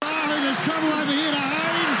trouble over here to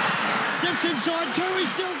Hayne. Steps inside two,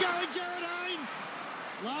 he's still going, Jared Hayne.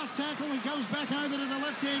 Last tackle, he comes back over to the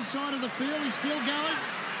left-hand side of the field, he's still going.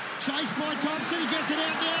 Chased by Thompson, he gets it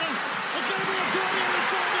out now. It's going to be a try down the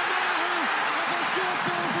side to Mahu. Off a short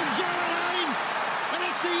ball from Jared Hayne. And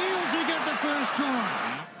it's the Eels who get the first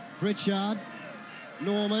try. Pritchard,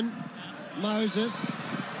 Norman, Moses.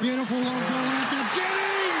 Beautiful long ball out there.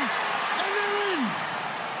 Jennings! And they're in!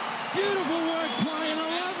 Beautiful work play and a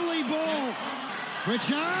lovely ball.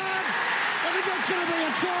 Pritchard! I think that's going to be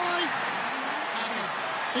a try.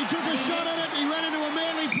 He took a shot at it. He ran into a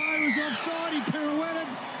Manly player who was offside. He pirouetted.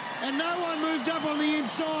 And no one moved up on the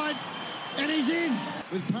inside. And he's in.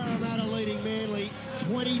 With Parramatta leading Manly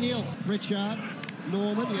 20-0. Pritchard,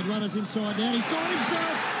 Norman. He had runners inside down. He's got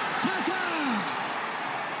himself. Ta-ta!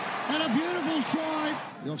 And a beautiful try.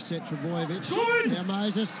 The offset Trebojevic. Good. Now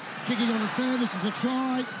Moses kicking on the third. This is a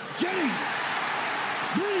try. Jennings.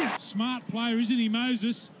 Brilliant. Smart player, isn't he,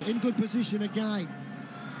 Moses? In good position again.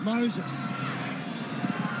 Moses.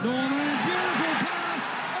 Norman. Beautiful pass.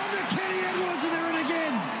 On to Kenny Edwards and they're in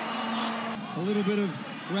again. A little bit of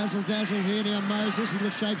razzle-dazzle here now. Moses. He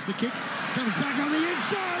looks shapes to kick. Comes back on the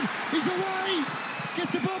inside. He's away.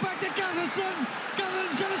 Gets the ball back to Gutherson.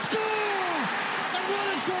 Gutherson's going to score. And what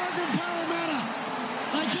a try from Parramatta.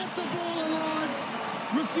 They kept the ball alive,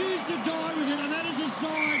 refused to die with it, and that is a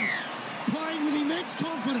sign playing with immense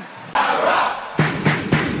confidence. Power up!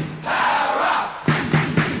 Power up!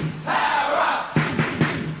 Power up!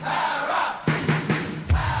 Power up!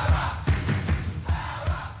 Power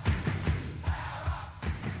up!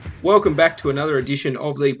 Welcome back to another edition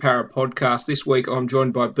of the Para Podcast. This week I'm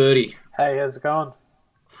joined by Bertie. Hey, how's it going?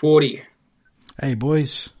 40 Hey,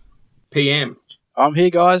 boys. PM. I'm here,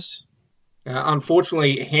 guys.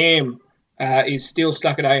 Unfortunately, Ham is still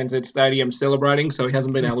stuck at ANZ Stadium celebrating, so he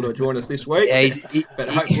hasn't been able to join us this week. Yeah, but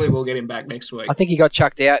hopefully we'll get him back next week. I think he got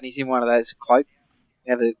chucked out and he's in one of those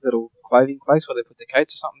the little clothing clothes where they put the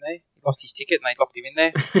coats or something there. He lost his ticket and they locked him in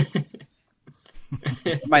there.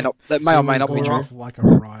 That may or may not be true. Off like a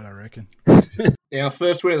ride, I reckon. Our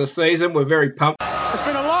first win of the season. We're very pumped. It's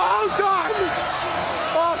been a long time.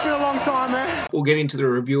 Oh, it's been a long time, man. We'll get into the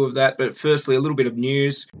review of that, but firstly, a little bit of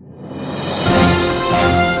news.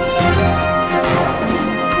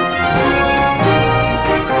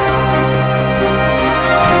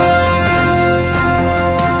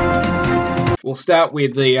 We'll start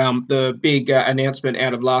with the big announcement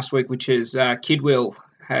out of last week, which is Kidwell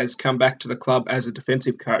has come back to the club as a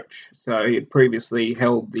defensive coach. So he had previously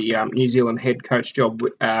held the New Zealand head coach job,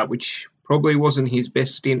 which probably wasn't his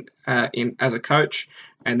best stint as a coach.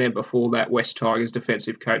 And then before that, West Tigers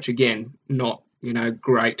defensive coach. Again, not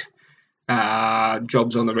great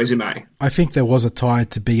jobs on the resume. I think there was a tie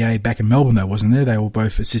to BA back in Melbourne, though, wasn't there? They were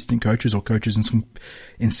both assistant coaches or coaches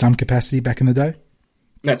in some capacity back in the day.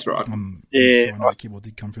 That's right. Yeah. I know Kibble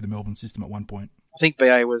did come through the Melbourne system at one point. I think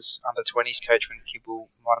BA was under 20s coach when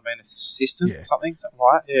Kibble might have been assistant or something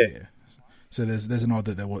like that. Yeah. So there's an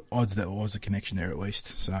odds that there was a connection there at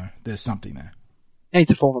least. So there's something there.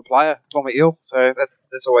 He's a former player, former Eel, so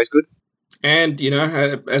that's always good. And,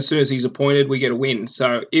 as soon as he's appointed, we get a win.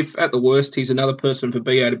 So if at the worst he's another person for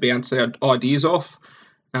BA to bounce our ideas off,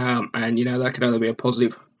 and that can only be a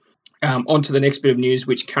positive. On to the next bit of news,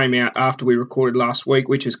 which came out after we recorded last week,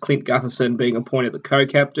 which is Clint Gutherson being appointed the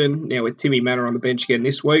co-captain. Now, with Timmy Manor on the bench again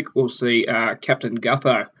this week, we'll see Captain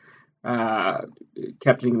Gutho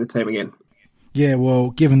captaining the team again. Yeah,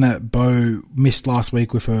 well, given that Bo missed last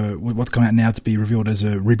week with what's come out now to be revealed as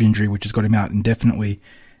a rib injury, which has got him out indefinitely,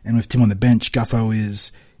 and with Tim on the bench, Gutho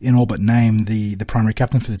is, in all but name, the primary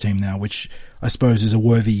captain for the team now, which I suppose is a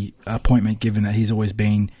worthy appointment given that he's always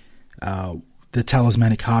been the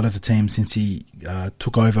talismanic heart of the team since he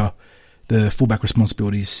took over the fullback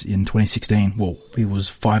responsibilities in 2016. Well, he was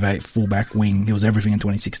 5'8", fullback, wing. He was everything in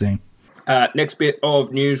 2016. Next bit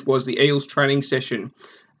of news was the Eels training session,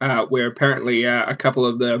 where apparently a couple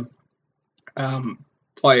of the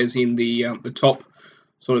players in the top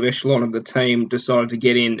sort of echelon of the team decided to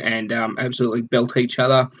get in and absolutely belt each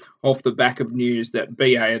other off the back of news that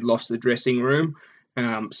BA had lost the dressing room.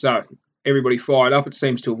 So everybody fired up. It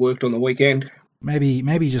seems to have worked on the weekend. Maybe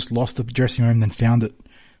he just lost the dressing room, then found it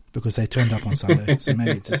because they turned up on Sunday. So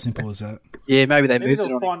maybe it's as simple as that. Yeah, maybe they moved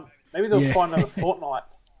it on. Maybe they'll find another fortnight.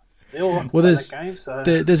 There's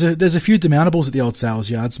a few demountables at the old sales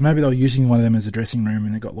yards. Maybe they were using one of them as a dressing room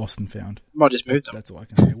and it got lost and found. Might just moved them. That's all I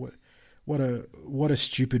can say. What a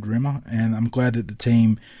stupid rumour, and I'm glad that the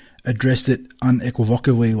team addressed it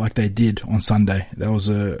unequivocally like they did on Sunday. That was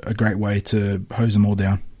a great way to hose them all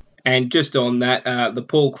down. And just on that,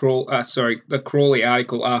 the Crawley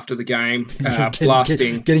article after the game,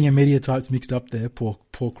 blasting, getting your media types mixed up there. Poor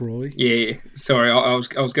Crawley. Yeah, sorry, I was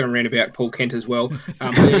going to rant about Paul Kent as well.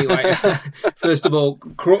 But anyway, first of all,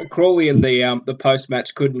 Crawley in the post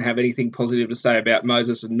match couldn't have anything positive to say about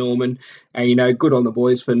Moses and Norman, and good on the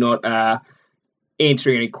boys for not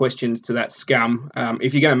answering any questions to that scum.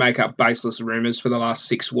 If you're going to make up baseless rumours for the last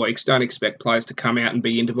 6 weeks, don't expect players to come out and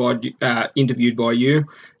be interviewed by you.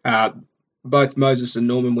 Both Moses and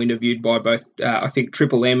Norman were interviewed by both, I think,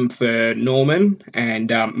 Triple M for Norman,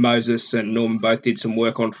 and Moses and Norman both did some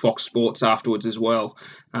work on Fox Sports afterwards as well.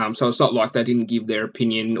 So it's not like they didn't give their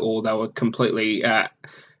opinion or they were completely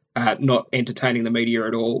not entertaining the media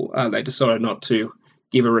at all. They decided not to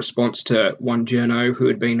give a response to one journo who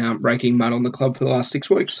had been raking mud on the club for the last 6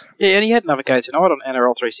 weeks. Yeah, and he had another go tonight on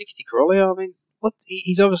NRL 360, Crawley. I mean,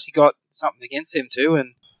 he's obviously got something against them too,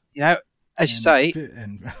 and, as you say...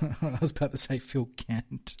 And I was about to say Phil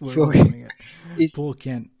Kent. Paul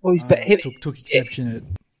Kent took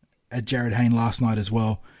exception at Jared Hayne last night as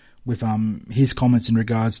well with his comments in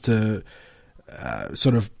regards to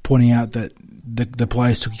sort of pointing out that the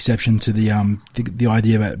players took exception to the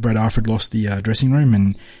idea that Brad Alfred lost the dressing room,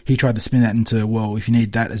 and he tried to spin that into, well, if you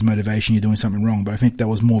need that as motivation, you're doing something wrong. But I think that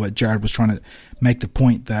was more that Jared was trying to make the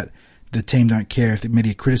point that the team don't care if the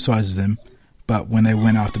media criticises them, but when they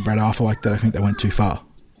went after Brad Alfred like that, I think they went too far.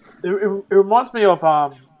 It reminds me of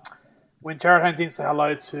when Jared Hayne didn't say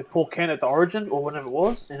hello to Paul Kent at the Origin or whenever it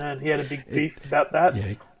was, and he had a big beef about that.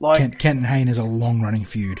 Yeah, Kent and Hayne is a long-running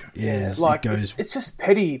feud. Yeah, it's just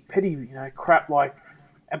petty, crap.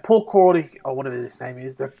 And Paul Crawley, or whatever his name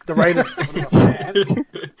is, the Raiders fan.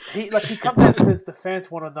 He comes out and says the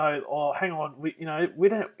fans want to know. Oh, hang on, we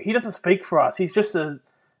don't. He doesn't speak for us. He's just a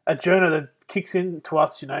journo that kicks in to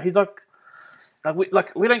us. He's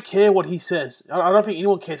we don't care what he says. I don't think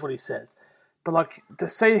anyone cares what he says. But to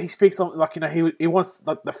say he speaks on he wants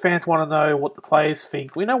the fans want to know what the players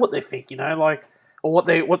think. We know what they think, or what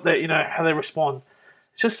they how they respond.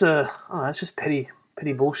 It's just it's just petty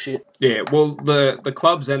bullshit. Yeah, well the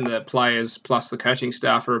clubs and the players plus the coaching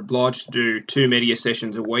staff are obliged to do 2 media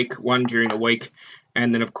sessions a week, one during the week,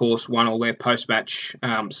 and then of course one all their post-match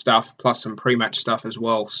stuff plus some pre-match stuff as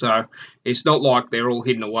well. So it's not like they're all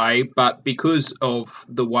hidden away, but because of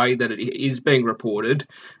the way that it is being reported,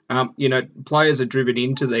 players are driven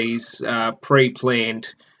into these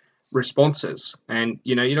pre-planned responses, and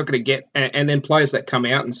you're not going to get, and then players that come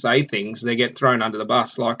out and say things, they get thrown under the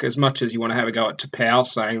bus. Like, as much as you want to have a go at Tapau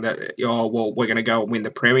saying that, we're going to go and win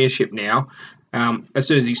the premiership now, as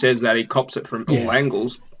soon as he says that, he cops it from all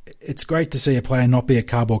angles. It's great to see a player not be a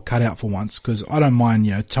cardboard cutout for once, because I don't mind,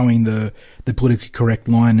 towing the politically correct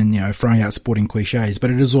line and, throwing out sporting cliches,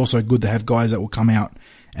 but it is also good to have guys that will come out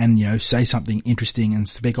and, say something interesting and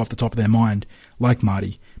speak off the top of their mind, like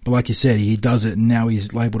Marty. But like you said, he does it, and now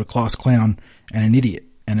he's labelled a class clown and an idiot.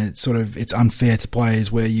 And it's unfair to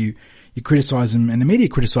players where you criticise them, and the media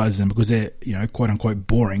criticises them because they're, quote unquote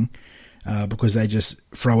boring, because they just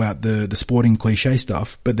throw out the sporting cliche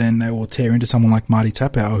stuff, but then they will tear into someone like Marty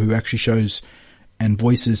Tapau, who actually shows and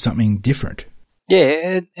voices something different.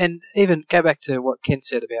 Yeah, and even go back to what Ken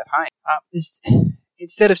said about Hayne.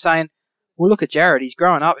 Instead of saying, well, look at Jared, he's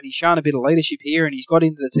growing up and he's shown a bit of leadership here and he's got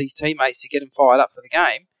into his teammates to get him fired up for the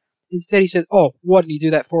game. Instead, he said, oh, why didn't you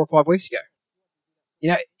do that 4 or 5 weeks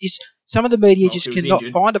ago? Some of the media just cannot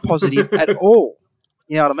find a positive at all.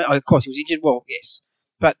 You know what I mean? Of course, he was injured. Well, yes.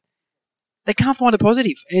 But they can't find a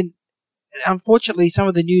positive. And unfortunately, some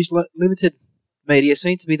of the news limited media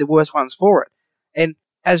seem to be the worst ones for it. And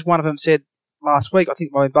as one of them said last week, I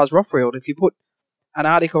think by Buzz Rothfield, if you put an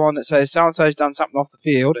article on that says so-and-so's done something off the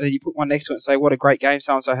field, and then you put one next to it and say, what a great game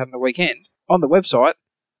so-and-so had on the weekend, on the website,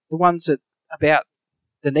 the ones that about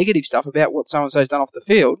the negative stuff about what so-and-so's done off the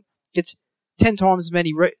field gets 10 times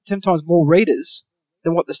more readers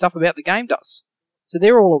than what the stuff about the game does. So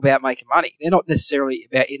they're all about making money. They're not necessarily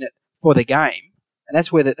about in it for the game. And that's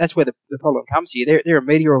where the problem comes here. They're a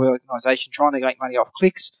media organisation trying to make money off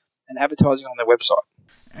clicks and advertising on their website.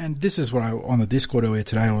 And this is what on the Discord earlier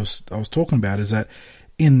today I was talking about, is that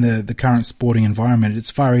in the current sporting environment,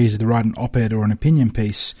 it's far easier to write an op-ed or an opinion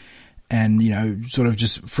piece and, sort of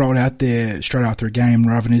just throw it out there straight after a game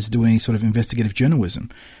rather than do any sort of investigative journalism.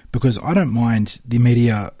 Because I don't mind the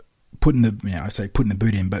media putting the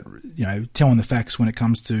boot in, but, telling the facts when it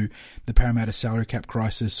comes to the Parramatta salary cap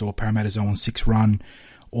crisis or Parramatta's 0-6 run,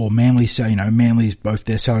 or Manly's both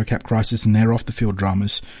their salary cap crisis and their off the field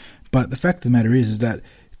dramas. But the fact of the matter is that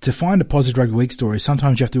to find a positive rugby league story,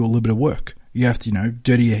 sometimes you have to do a little bit of work. You have to,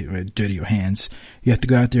 dirty your hands. You have to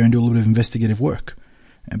go out there and do a little bit of investigative work.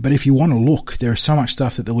 But if you want to look, there is so much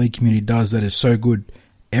stuff that the league community does that is so good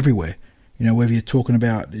everywhere. Whether you're talking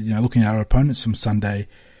about, looking at our opponents from Sunday,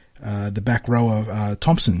 the back rower,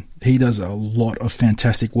 Thompson, he does a lot of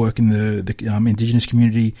fantastic work in the Indigenous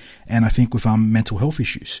community, and I think with mental health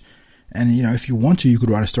issues. And, if you want to, you could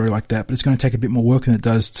write a story like that, but it's going to take a bit more work than it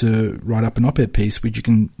does to write up an op-ed piece, which you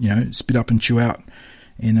can, spit up and chew out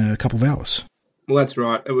in a couple of hours. Well, that's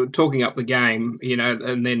right. We're talking up the game,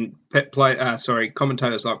 and then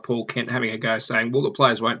commentators like Paul Kent having a go saying, well, the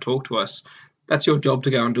players won't talk to us. That's your job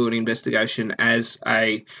to go and do an investigation as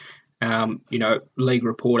a, league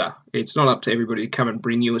reporter. It's not up to everybody to come and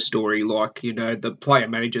bring you a story like, the player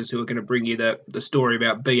managers who are going to bring you the story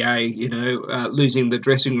about BA, losing the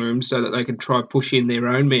dressing room so that they can try push in their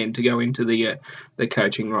own men to go into the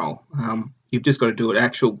coaching role. You've just got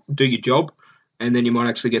to do your job, and then you might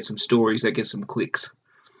actually get some stories that get some clicks.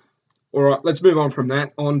 All right, let's move on from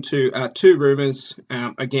that. On to two rumours.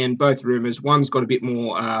 Again, both rumours. One's got a bit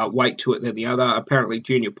more weight to it than the other. Apparently,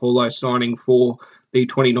 Junior Paulo signing for the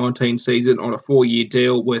 2019 season on a 4-year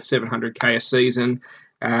deal worth $700K a season.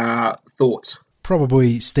 Thoughts?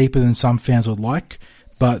 Probably steeper than some fans would like,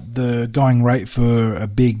 but the going rate for a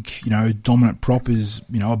big, dominant prop is,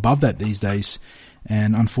 above that these days.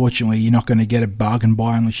 And unfortunately, you're not going to get a bargain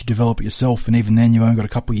buy unless you develop it yourself. And even then, you've only got a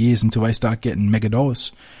couple of years until they start getting mega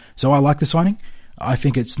dollars. So I like the signing. I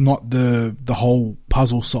think it's not the whole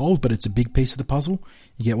puzzle solved, but it's a big piece of the puzzle.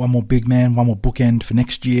 You get one more big man, one more bookend for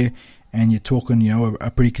next year, and you're talking,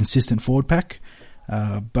 a pretty consistent forward pack.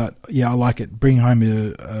 But yeah, I like it. Bring home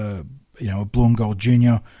a blue and gold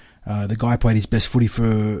junior. The guy played his best footy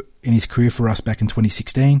in his career for us back in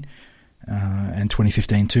 2016, and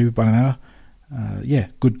 2015 too, by the matter.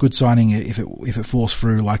 Good signing if it falls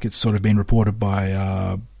through like it's sort of been reported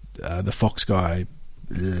by the Fox guy,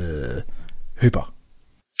 Hooper.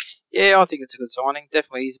 Yeah, I think it's a good signing.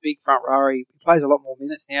 Definitely, he's a big front rower. He plays a lot more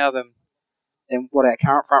minutes now than what our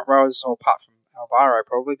current front rowers, or apart from Alvaro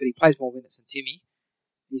probably, but he plays more minutes than Timmy.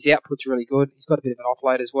 His output's really good. He's got a bit of an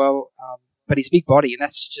offload as well, but he's a big body, and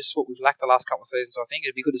that's just what we've lacked the last couple of seasons. I think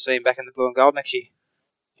it'd be good to see him back in the blue and gold next year.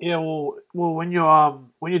 Yeah, well, when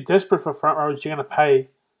you're desperate for front rowers, you're going to pay,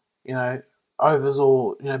 overs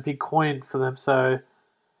or big coin for them. So,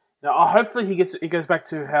 hopefully he goes back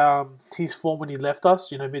to how his form when he left us,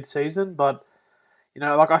 mid-season. But,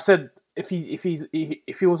 like I said, if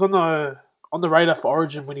he was on the radar for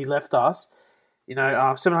Origin when he left us,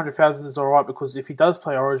 700,000 is all right, because if he does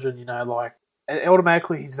play Origin,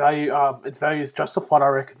 automatically his value is justified, I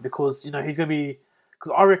reckon, because he's going to be,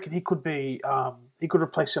 because I reckon he could be. He could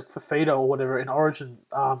replace Fafita or whatever in Origin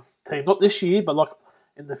team. Not this year, but like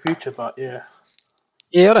in the future. But yeah.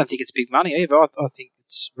 Yeah, I don't think it's big money either. I think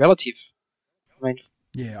it's relative. I mean,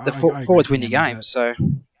 the forwards win your game, so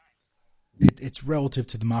it's relative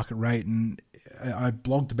to the market rate. And I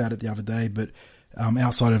blogged about it the other day, but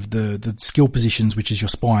outside of the skill positions, which is your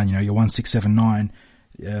spine, your 1, 6, 7, 9,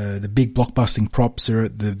 the big blockbusting props are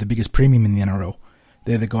at the biggest premium in the NRL.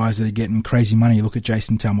 They're the guys that are getting crazy money. You look at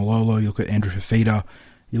Jason Taumalolo, you look at Andrew Fafita,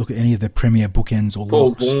 you look at any of the premier bookends or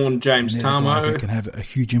Paul Vaughan, James Tamo. Guys that can have a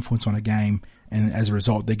huge influence on a game, and as a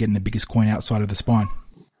result, they're getting the biggest coin outside of the spine.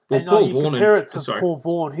 Well, Paul Vaughan, compare it to Paul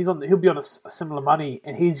Vaughan. He'll be on a similar money,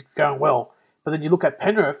 and he's going well. But then you look at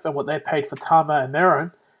Penrith and what they paid for Tamo and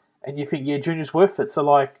Merrin, and you think, Junior's worth it. So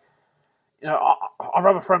like, I'd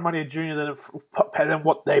rather throw money at Junior than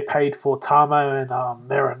what they paid for Tamo and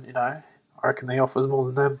Merrin. I reckon he offers more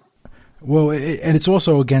than them. Well, and it's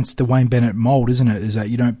also against the Wayne Bennett mould, isn't it? Is that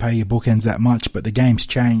you don't pay your bookends that much, but the game's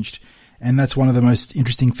changed. And that's one of the most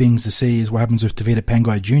interesting things to see is what happens with Tevita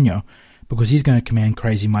Pangai Jr., because he's going to command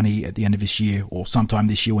crazy money at the end of this year or sometime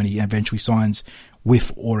this year when he eventually signs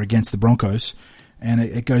with or against the Broncos. And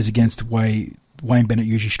it goes against the way Wayne Bennett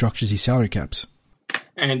usually structures his salary caps.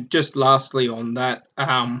 And just lastly on that,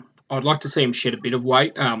 I'd like to see him shed a bit of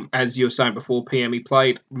weight. As you were saying before, PM, he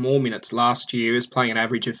played more minutes last year. He was playing an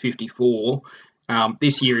average of 54.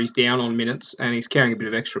 This year he's down on minutes and he's carrying a bit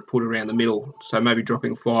of extra put around the middle. So maybe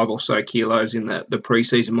dropping 5 or so kilos in the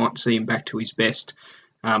pre-season might see him back to his best.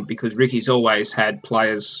 Because Ricky's always had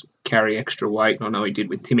players carry extra weight. I know he did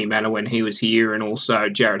with Timmy Manor when he was here, and also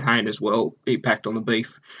Jared Hayne as well. He packed on the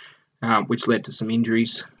beef, which led to some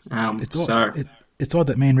injuries. It's odd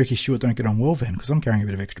that me and Ricky Stewart don't get on well then, because I'm carrying a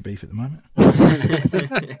bit of extra beef at the moment.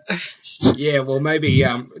 Yeah, well, maybe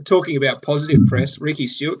talking about positive press, Ricky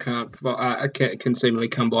Stewart can seemingly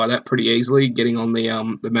come by that pretty easily, getting on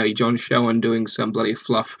the Matty John show and doing some bloody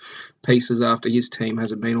fluff pieces after his team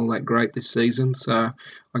hasn't been all that great this season. So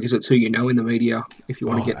I guess it's who you know in the media if you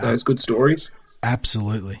want to get those good stories.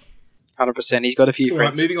 Absolutely. 100%. He's got a few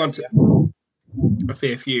friends. Right, moving on to... a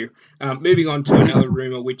fair few. Moving on to another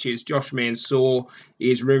rumour, which is Josh Mansour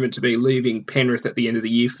is rumoured to be leaving Penrith at the end of the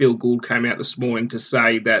year. Phil Gould came out this morning to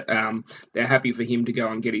say that they're happy for him to go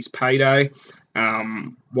and get his payday.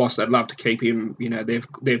 Whilst I'd love to keep him,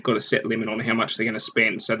 they've got a set limit on how much they're going to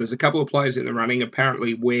spend. So there's a couple of players in the running.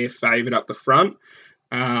 Apparently we're favoured up the front,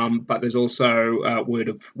 but there's also word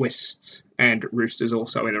of Wests and Roosters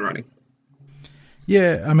also in the running.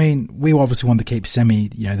 Yeah, I mean, we obviously want to keep Semi,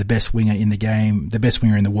 the best winger in the game, the best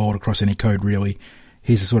winger in the world across any code, really.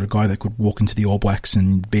 He's the sort of guy that could walk into the All Blacks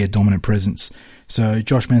and be a dominant presence. So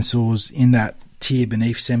Josh Mansour's in that tier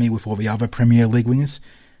beneath Semi with all the other Premier League wingers.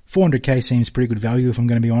 400k seems pretty good value, if I'm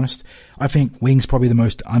going to be honest. I think wing's probably the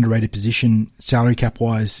most underrated position, salary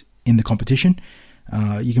cap-wise, in the competition.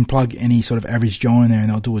 You can plug any sort of average Joe in there and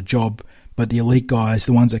they'll do a job, but the elite guys,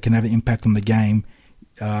 the ones that can have an impact on the game,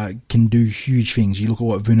 can do huge things. You look at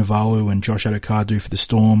what Vunivalu and Josh Adokar do for the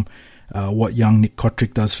Storm, what young Nick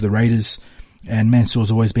Kotrick does for the Raiders, and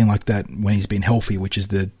Mansour's always been like that when he's been healthy, which is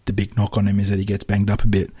the big knock on him, is that he gets banged up a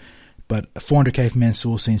bit. But 400k for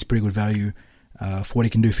Mansour seems pretty good value for what he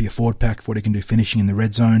can do for your forward pack, for what he can do finishing in the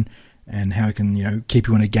red zone, and how he can keep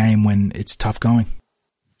you in a game when it's tough going.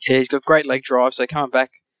 Yeah, he's got great leg drive, so coming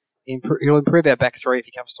back, he'll improve our back three if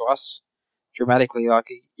he comes to us dramatically. Like,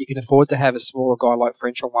 you can afford to have a smaller guy like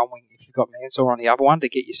French on one wing if you've got Mansour on the other one to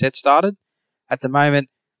get your set started. At the moment,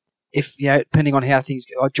 if depending on how things,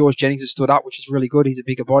 like George Jennings has stood up, which is really good. He's a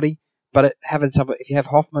bigger body, but if you have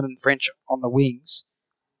Hoffman and French on the wings,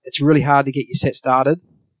 it's really hard to get your set started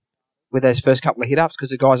with those first couple of hit ups because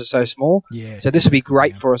the guys are so small. Yeah. So this would be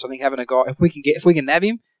great for us. I think having a guy, if we can nab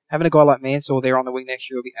him, having a guy like Mansour there on the wing next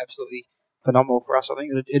year will be absolutely phenomenal for us. I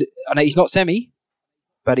think I know he's not Semi,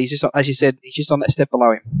 but he's just, as you said, he's just on that step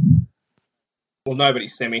below him. Well,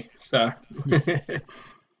 nobody's Semi, so.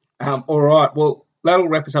 All right, well, that'll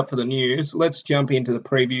wrap us up for the news. Let's jump into the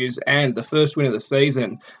previews and the first win of the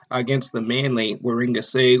season against the Manly Warringah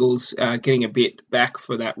Seagulls, getting a bit back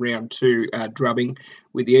for that round 2 drubbing,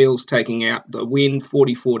 with the Eels taking out the win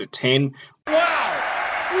 44-10. Wow!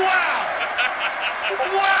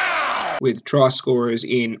 With try scorers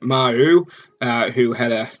in Mau, who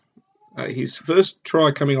had his first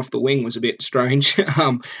try coming off the wing was a bit strange,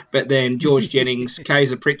 but then George Jennings,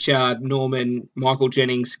 Kaiser Pritchard, Norman, Michael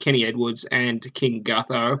Jennings, Kenny Edwards, and King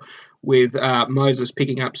Gutho, with Moses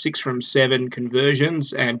picking up 6 from 7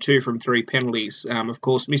 conversions and 2 from 3 penalties. Of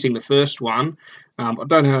course, missing the first one. I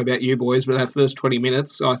don't know about you boys, but that first 20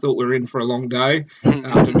 minutes, I thought we were in for a long day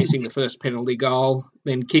after missing the first penalty goal,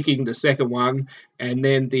 then kicking the second one, and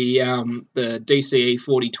then the DCE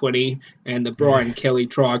 40-20 and the Brian Kelly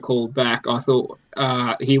try called back. I thought,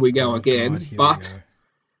 here we go again. But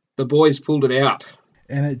the boys pulled it out.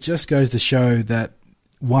 And it just goes to show that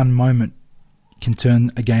one moment can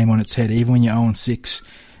turn a game on its head, even when you're 0-6.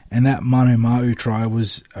 And that Manu Ma'u try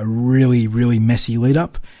was a really, really messy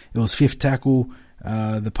lead-up. It was 5th tackle.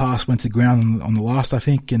 The pass went to the ground on the last, I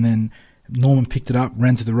think, and then Norman picked it up,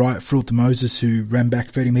 ran to the right, threw it to Moses, who ran back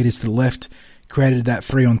 30 metres to the left, created that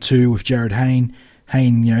 3-on-2 with Jared Hayne.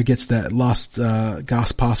 Hayne, gets that last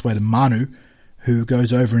gasp pass away to Manu, who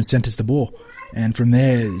goes over and centres the ball. And from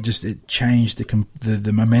there, it changed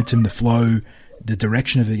the momentum, the flow, the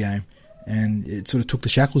direction of the game. And it sort of took the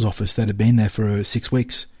shackles off us that had been there for 6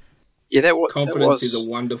 weeks. Yeah, confidence is a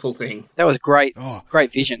wonderful thing. That was great.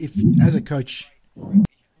 Great vision. As a coach,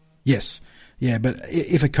 yes. Yeah, but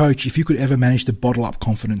if you could ever manage to bottle up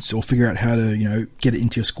confidence or figure out how to, get it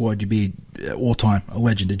into your squad, you'd be all-time a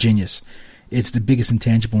legend, a genius. It's the biggest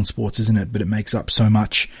intangible in sports, isn't it? But it makes up so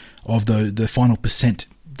much of the final percent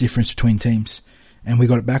difference between teams. And we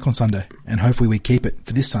got it back on Sunday, and hopefully we keep it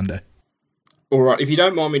for this Sunday. All right, if you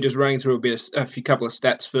don't mind me just running through a couple of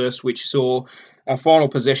stats first, which saw a final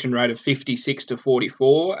possession rate of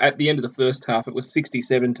 56-44. At the end of the first half, it was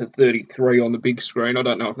 67-33 on the big screen. I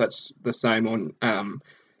don't know if that's the same on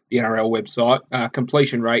the NRL website.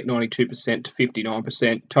 Completion rate 92% to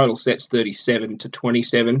 59%. Total sets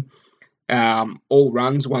 37-27. All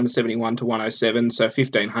runs 171 to 107, so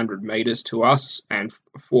 1,500 metres to us and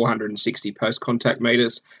 460 post-contact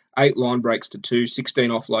metres. 8 line breaks to 2, 16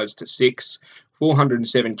 offloads to 6,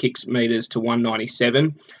 407 kicks metres to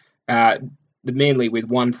 197. The Manly with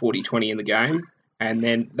 140-20 in the game, and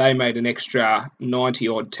then they made an extra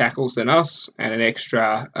 90-odd tackles than us and an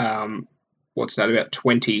extra, about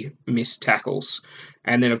 20 missed tackles.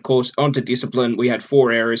 And then, of course, onto discipline, we had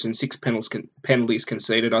 4 errors and 6 penalties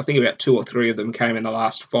conceded. I think about 2 or 3 of them came in the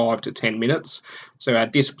last 5 to 10 minutes. So our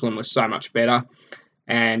discipline was so much better.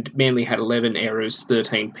 And Manly had 11 errors,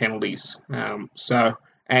 13 penalties. And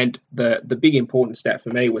the big important stat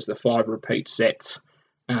for me was the 5 repeat sets.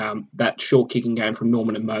 that short kicking game from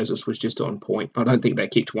Norman and Moses was just on point. I don't think they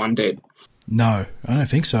kicked one dead. No, I don't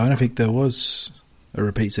think so. I don't think there was a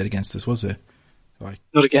repeat set against us, was there?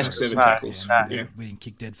 Not against us, 7 no. tackles. No. We didn't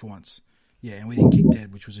kick dead for once. Yeah, and we didn't kick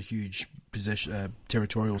dead, which was a huge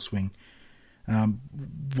territorial swing.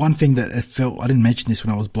 One thing that it felt, I didn't mention this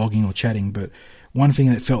when I was blogging or chatting, but one thing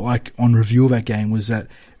that felt like on review of that game was that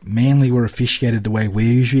Manly were officiated the way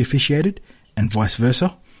we're usually officiated and vice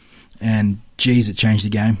versa. And geez, it changed the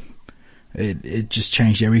game. It just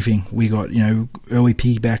changed everything. We got, early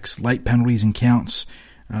piggybacks, late penalties and counts.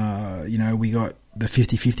 We got the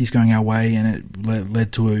 50-50s going our way, and it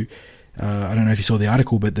led to I don't know if you saw the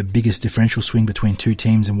article, but the biggest differential swing between two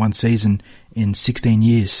teams in one season in 16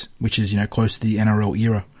 years, which is, close to the NRL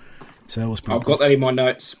era. So that was pretty I've got that in my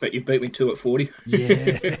notes, but you beat me to it 40.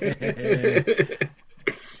 Yeah.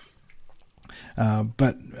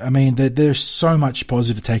 But, I mean, there's so much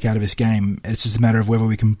positive to take out of this game. It's just a matter of whether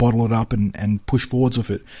we can bottle it up and push forwards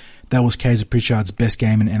with it. That was Kaiser Pritchard's best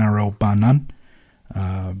game in NRL, bar none.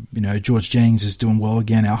 George Jennings is doing well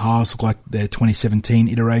again. Our halves look like their 2017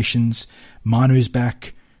 iterations. Manu's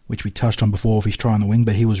back, which we touched on before with his try on the wing,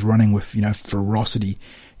 but he was running with, ferocity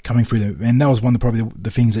coming through them. And that was one of probably the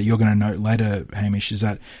things that you're going to note later, Hamish, is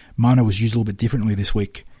that Manu was used a little bit differently this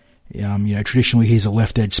week. Traditionally he's a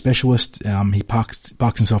left edge specialist. He parks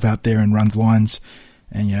himself out there and runs lines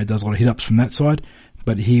and, does a lot of hit ups from that side.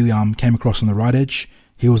 But he, came across on the right edge.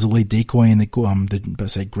 He was the lead decoy in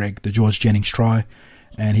the George Jennings try.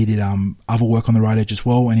 And he did, other work on the right edge as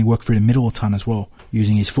well. And he worked through the middle a ton as well,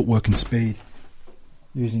 using his footwork and speed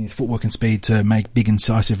to make big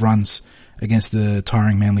incisive runs against the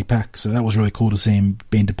tiring Manly pack. So that was really cool to see him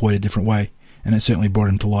being deployed a different way. And it certainly brought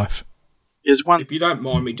him to life. There's one. If you don't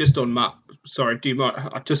mind me, just on sorry, do you mind?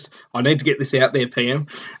 I need to get this out there, PM.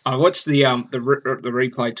 I watched the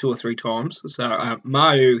replay 2 or 3 times. So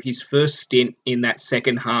Mau, his first stint in that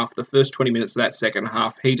second half, the first 20 minutes of that second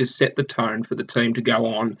half, he just set the tone for the team to go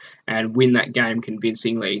on and win that game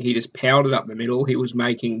convincingly. He just powered it up the middle. He was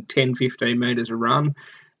making 10, 15 metres a run,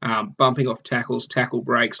 bumping off tackles, tackle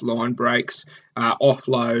breaks, line breaks,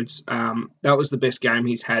 offloads. That was the best game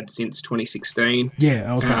he's had since 2016.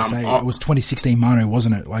 Yeah, I was about to say, it was 2016 Manu,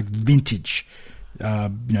 wasn't it? Like vintage,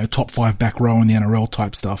 top 5 back row in the NRL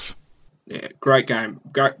type stuff. Yeah, great game.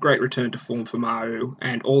 Great return to form for Mau.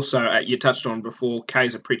 And also, you touched on before,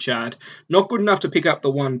 Kaiser Pritchard. Not good enough to pick up the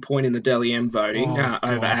 1 point in the Dally M voting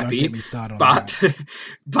over Appy.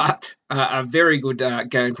 But a very good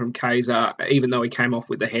game from Kaiser, even though he came off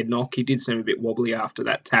with the head knock. He did seem a bit wobbly after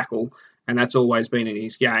that tackle, and that's always been in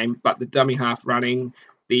his game. But the dummy half running,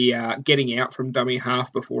 the getting out from dummy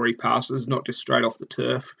half before he passes, not just straight off the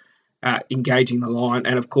turf, engaging the line,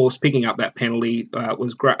 and of course picking up that penalty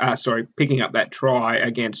was great. Picking up that try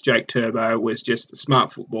against Jake Turbo was just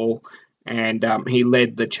smart football, and he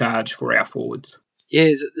led the charge for our forwards. Yeah,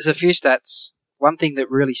 there's a few stats. One thing that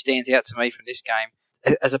really stands out to me from this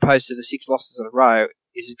game, as opposed to the 6 losses in a row,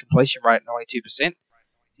 is a completion rate at 92%.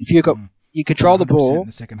 If you control the ball in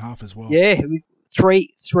the second half as well. Yeah,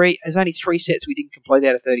 three. There's only 3 sets we didn't complete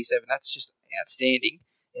out of 37. That's just outstanding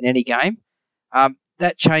in any game.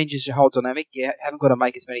 That changes your whole dynamic. You haven't got to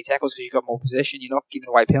make as many tackles because you've got more possession. You're not giving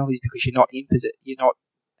away penalties because you're not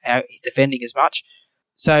out defending as much.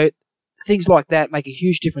 So things like that make a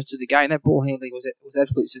huge difference to the game. That ball handling was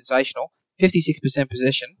absolutely sensational. 56%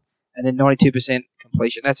 possession and then 92%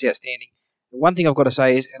 completion. That's outstanding. The one thing I've got to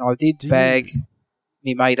say is, and I did bag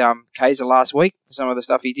me mate Kaiser last week for some of the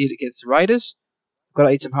stuff he did against the Raiders. I've got to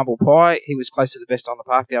eat some humble pie. He was close to the best on the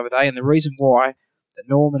park the other day, and the reason why that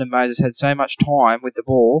Norman and Moses had so much time with the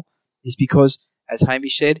ball is because, as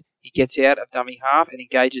Hamish said, he gets out of dummy half and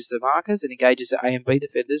engages the markers and engages the A and B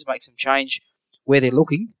defenders, makes them change where they're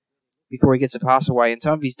looking before he gets a pass away. And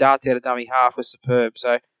some of his darts out of dummy half was superb.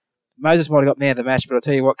 So Moses might have got man of the match, but I'll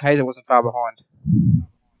tell you what, Kaiser wasn't far behind.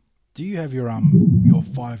 Do you have your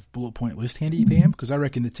 5 bullet point list handy, PM? Because I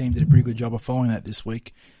reckon the team did a pretty good job of following that this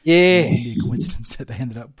week. Yeah. It wouldn't be a coincidence that they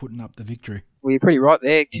ended up putting up the victory. Well, you're pretty right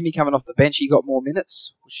there. Timmy coming off the bench, he got more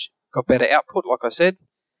minutes, which got better output, like I said.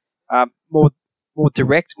 More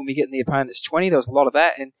direct when we get in the opponent's 20. There was a lot of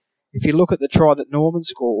that. And if you look at the try that Norman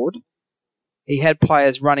scored, he had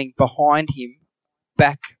players running behind him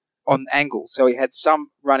back on angles. So he had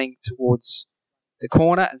some running towards the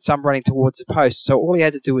corner and some running towards the post. So all he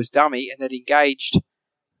had to do was dummy, and it engaged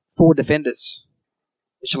 4 defenders,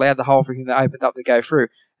 which allowed the hole for him to open up to go through.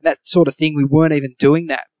 And that sort of thing, we weren't even doing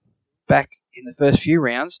that back in the first few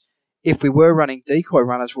rounds. If we were running decoy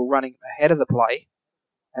runners, we were running ahead of the play,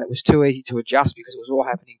 and it was too easy to adjust because it was all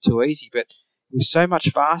happening too easy. But it was so much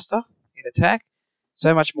faster in attack,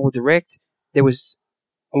 so much more direct. There was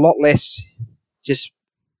a lot less just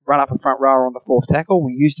run up a front rower on the fourth tackle.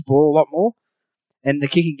 We used the ball a lot more. And the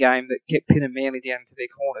kicking game that kept Penn and Manly down into their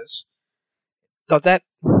corners, that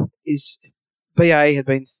is, BA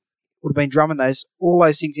would have been drumming all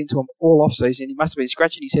those things into him all off season. He must have been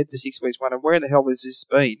scratching his head for 6 weeks, wondering where in the hell has this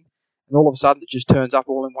been? And all of a sudden, it just turns up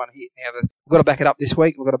all in one hit. Now, we've got to back it up this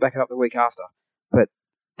week. We've got to back it up the week after. But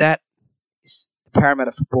that is the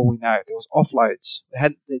Parramatta football we know. There was offloads.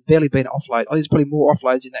 There'd barely been an offload. I think there's probably more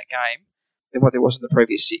offloads in that game than what there was in the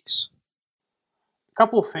previous 6. A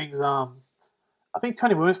couple of things. I think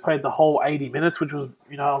Tony Williams played the whole 80 minutes, which was,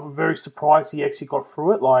 I'm very surprised he actually got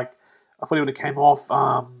through it. Like, I thought he would have came off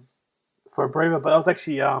for a breather, but that was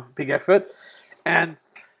actually a big effort. And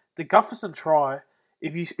the Gutherson try,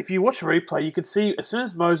 if you watch the replay, you could see as soon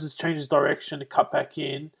as Moses changes direction to cut back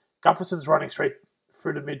in, Gutherson's running straight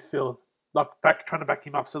through the midfield, like trying to back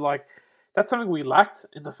him up. So like that's something we lacked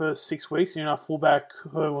in the first 6 weeks. Fullback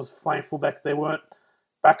who was playing fullback, they weren't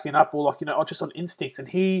backing up or just on instincts. And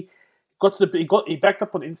he he backed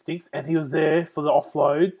up on instincts and he was there for the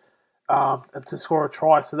offload and to score a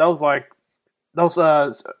try. So that was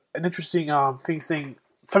an interesting thing, seeing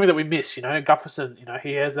something that we missed. Gutherson,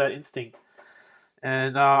 he has that instinct.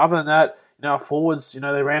 And other than that, our forwards, they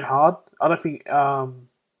ran hard. I don't think. I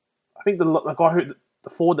think the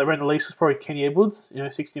forward that ran the least was probably Kenny Edwards.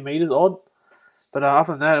 60 meters odd. But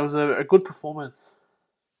other than that, it was a good performance.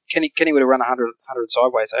 Kenny would have run 100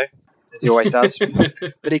 sideways, as he always does.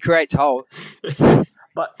 But he creates hole.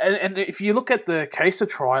 But and if you look at the Kesa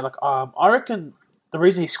try, I reckon the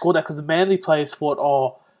reason he scored that because the Manly players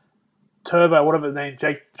thought, Turbo, whatever the name,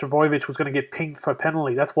 Jake Trbojevic was going to get pinged for a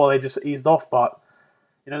penalty. That's why they just eased off. But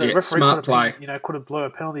the referee could have blew a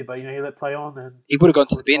penalty, but he let play on. And he would have gone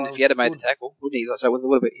to the bin if he had made the tackle, wouldn't he? So he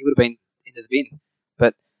would have been into the bin.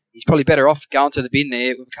 But he's probably better off going to the bin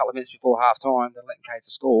there with a couple of minutes before half time than letting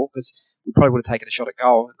Kesa score, because we probably would have taken a shot at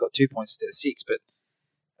goal and got 2 points instead of 6. But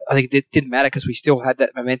I think it didn't matter because we still had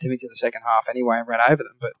that momentum into the second half anyway and ran over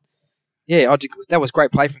them. But yeah, that was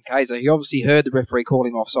great play from Kaiser. He obviously heard the referee call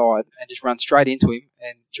him offside and just ran straight into him,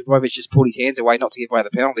 and Trbojevic just pulled his hands away not to give away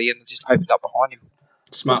the penalty and just opened up behind him.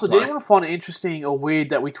 Smart play. Did anyone find it interesting or weird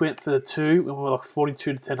that we went for the 2 when we were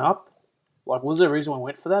 42-10 up? Was there a reason we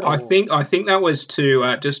went for that? I think that was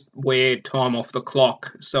to just wear time off the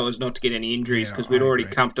clock so as not to get any injuries, because we'd already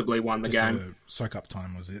comfortably won the game. Soak up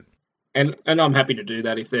time was it? And I'm happy to do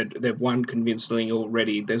that if they've won convincingly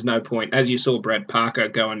already. There's no point. As you saw Brad Parker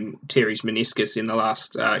go and tear his meniscus in the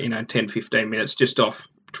last 10, 15 minutes just off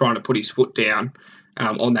trying to put his foot down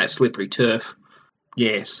on that slippery turf.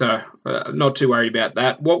 Yeah, so not too worried about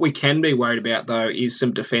that. What we can be worried about, though, is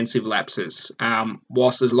some defensive lapses.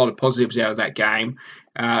 Whilst there's a lot of positives out of that game,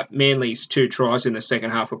 Manly's 2 tries in the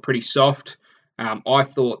second half were pretty soft. I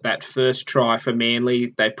thought that first try for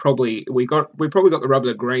Manly, we probably got the rub of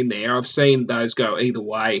the green there. I've seen those go either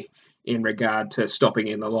way in regard to stopping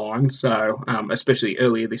in the line. So especially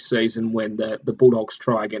earlier this season when the Bulldogs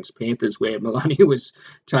try against Panthers where Maloney was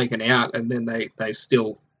taken out and then they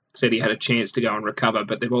still said he had a chance to go and recover,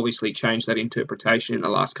 but they've obviously changed that interpretation in the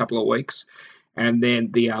last couple of weeks. And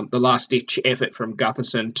then the last-ditch effort from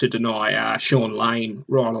Gutherson to deny Sean Lane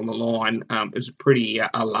right on the line, it was pretty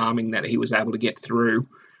alarming that he was able to get through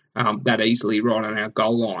that easily right on our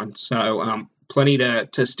goal line. So plenty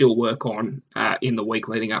to still work on in the week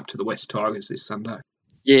leading up to the West Tigers this Sunday.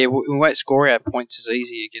 Yeah, we won't score our points as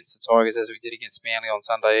easy against the Tigers as we did against Manly on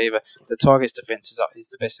Sunday either. The Tigers' defence is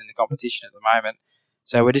the best in the competition at the moment.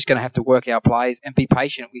 So we're just going to have to work our plays and be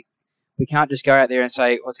patient. We can't just go out there and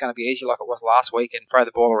say, it's going to be easy like it was last week and throw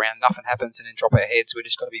the ball around, nothing happens, and then drop our heads. We're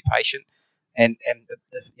just got to be patient. And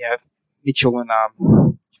Mitchell and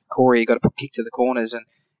Corey got to kick to the corners and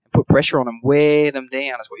put pressure on them, wear them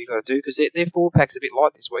down is what you've got to do, because their forward pack's a bit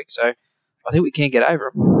light this week. So I think we can get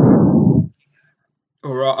over them.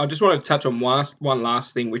 All right, I just want to touch on one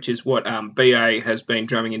last thing, which is what BA has been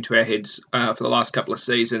drumming into our heads for the last couple of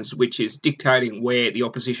seasons, which is dictating where the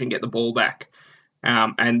opposition get the ball back.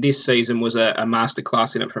 And this season was a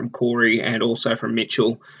masterclass in it from Corey and also from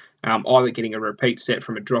Mitchell, either getting a repeat set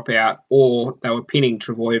from a dropout or they were pinning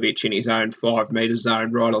Trbojevic in his own 5-metre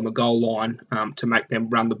zone right on the goal line to make them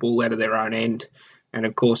run the ball out of their own end. And,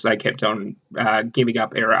 of course, they kept on giving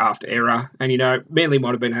up error after error. And, Manly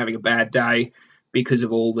might have been having a bad day because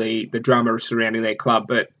of all the drama surrounding their club,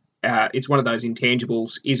 but it's one of those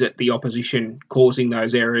intangibles. Is it the opposition causing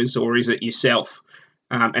those errors or is it yourself?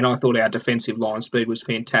 And I thought our defensive line speed was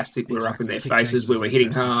fantastic. We were up in their faces. We were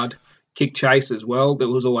hitting hard. Kick chase as well. There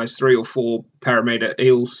was always 3 or 4 Parramatta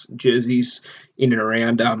Eels jerseys in and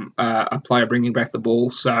around a player bringing back the ball.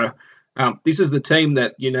 So This is the team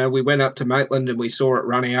that, we went up to Maitland and we saw it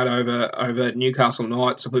run out over Newcastle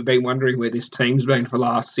Knights, and we've been wondering where this team's been for the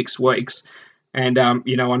last 6 weeks. And, I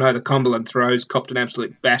know the Cumberland Throws copped an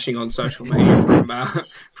absolute bashing on social media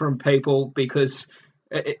from people because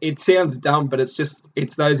it sounds dumb, but it's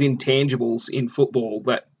those intangibles in football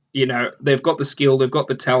that, they've got the skill, they've got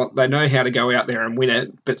the talent, they know how to go out there and win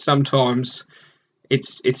it, but sometimes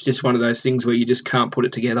it's just one of those things where you just can't put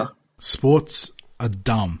it together. Sports are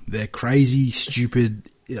dumb. They're crazy, stupid,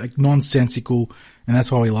 nonsensical, and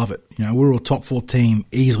that's why we love it. We were a top 4 team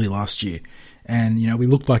easily last year. And, we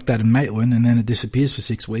looked like that in Maitland, and then it disappears for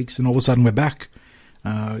 6 weeks, and all of a sudden we're back.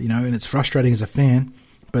 And it's frustrating as a fan,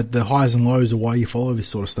 but the highs and lows are why you follow this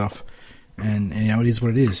sort of stuff. And it is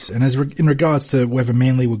what it is. And in regards to whether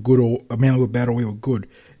Manly were good or Manly were bad or we were good,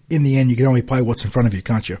 in the end, you can only play what's in front of you,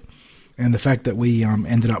 can't you? And the fact that we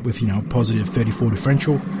ended up with, a positive 34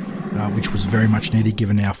 differential, which was very much needed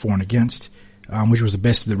given our for and against, which was the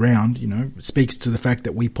best of the round, it speaks to the fact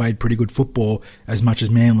that we played pretty good football as much as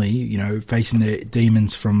Manly, facing the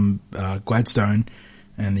demons from Gladstone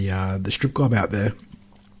and the strip club out there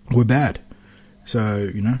were bad.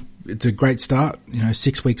 So, it's a great start,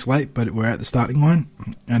 6 weeks late, but we're at the starting line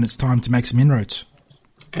and it's time to make some inroads.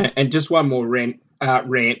 And just one more rant,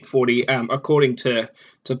 40. According to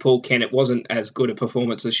Paul Kent, it wasn't as good a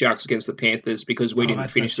performance as Sharks against the Panthers because we didn't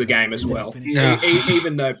finish the game as well.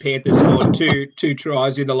 Even though Panthers scored two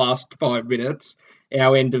tries in the last 5 minutes,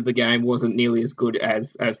 our end of the game wasn't nearly as good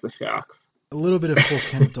as the Sharks. A little bit of Paul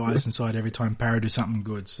Kent dies inside every time Parra do something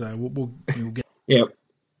good, so we'll get...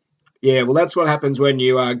 Yeah, well, that's what happens when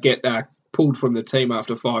you get pulled from the team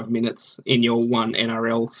after 5 minutes in your one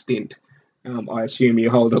NRL stint. I assume you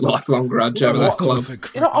hold a lifelong grudge over that club.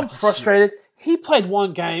 I'm frustrated. He played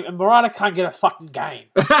one game and Murata can't get a fucking game.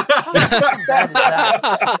 How fucking bad is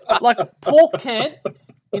that? Like, Paul Kent,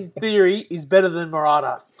 in theory, is better than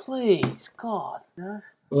Murata. Please, God. No.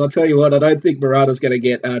 Well, I'll tell you what, I don't think Murata's going to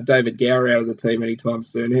get David Gower out of the team anytime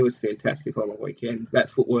soon. He was fantastic on the weekend. That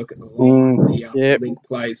footwork at the line, the link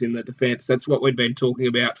plays in the defence, that's what we've been talking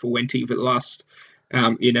about for Wenty for the last,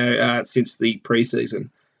 since the pre-season.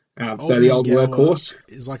 So the old workhorse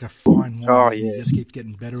is like a fine wine. He just keeps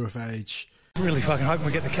getting better with age. Really fucking hoping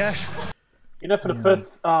we get the cash. For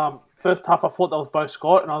the first half, I thought that was Bo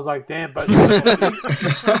Scott, and I was like, damn, Bo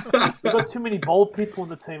Scott. We've got too many bold people on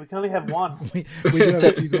the team. We can only have one. We do have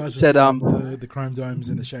a few guys the chrome domes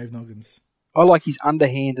and the shaved noggins. I like his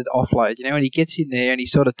underhanded offload. When he gets in there and he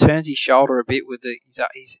sort of turns his shoulder a bit with the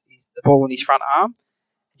ball in his front arm,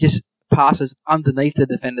 just passes underneath the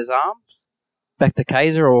defender's arms back to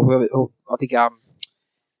Kaiser or whoever. Or I think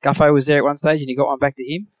Guffo was there at one stage, and he got one back to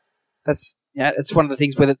him. That's one of the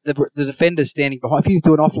things where the defender's standing behind. If you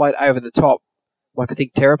do an offload over the top, like I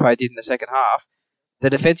think Terapo did in the second half, the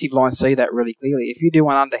defensive line see that really clearly. If you do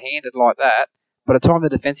one underhanded like that, by the time the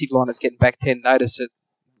defensive line that's getting back 10 notice that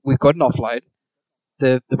we've got an offload,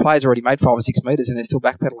 the player's already made 5 or 6 metres and they're still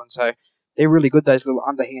backpedaling. So they're really good, those little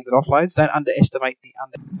underhanded offloads. Don't underestimate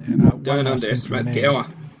Don't underestimate Gower.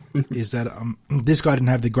 Is that this guy didn't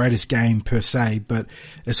have the greatest game per se, but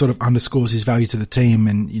it sort of underscores his value to the team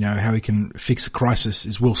and, how he can fix a crisis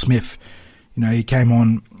is Will Smith. He came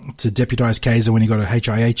on to deputise Kaiser when he got a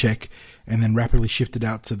HIA check and then rapidly shifted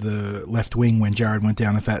out to the left wing when Jared went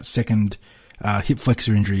down with that second hip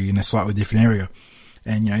flexor injury in a slightly different area.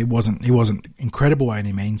 And, he wasn't incredible by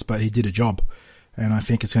any means, but he did a job. And I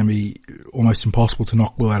think it's going to be almost impossible to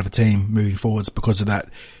knock Will out of a team moving forwards because of that,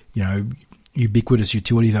 ubiquitous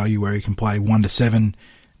utility value where he can play 1 to 7,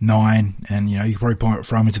 9, and you can probably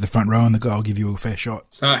throw him into the front row and the guy will give you a fair shot.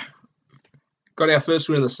 So, got our first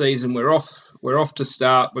win of the season. We're off to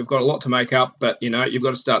start. We've got a lot to make up, but you've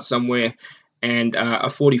got to start somewhere. And a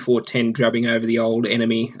 44-10 drubbing over the old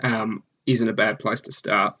enemy isn't a bad place to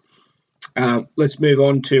start. Let's move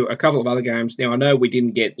on to a couple of other games. Now, I know we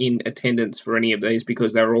didn't get in attendance for any of these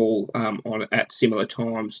because they were all on at similar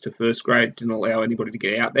times to first grade. Didn't allow anybody to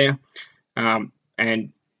get out there.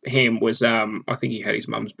 And Ham was, I think he had his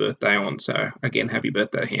mum's birthday on. So, again, happy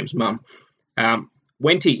birthday, Ham's mum.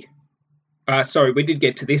 Wenty. We did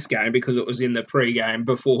get to this game because it was in the pre-game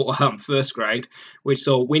before first grade, which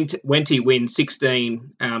saw Wenty win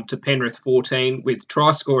 16 to Penrith 14 with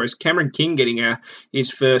try scorers Cameron King getting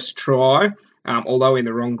his first try, although in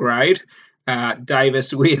the wrong grade.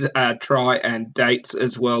 Davis with a try and Dates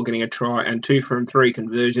as well getting a try and 2 from 3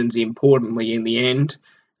 conversions, importantly in the end.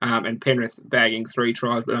 And Penrith bagging 3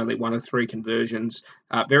 tries but only 1 of 3 conversions.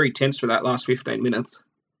 Very tense for that last 15 minutes.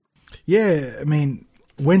 Yeah, I mean,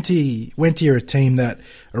 Wenty are a team that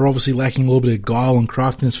are obviously lacking a little bit of guile and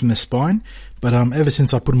craftiness from their spine, but ever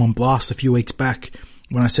since I put them on blast a few weeks back,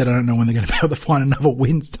 when I said I don't know when they're going to be able to find another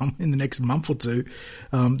win in the next month or two,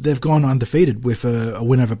 they've gone undefeated with a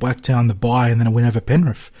win over Blacktown, the bye, and then a win over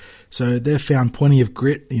Penrith. So they've found plenty of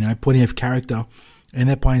grit, plenty of character, and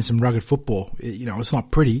they're playing some rugged football. It's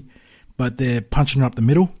not pretty, but they're punching up the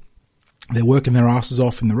middle. They're working their asses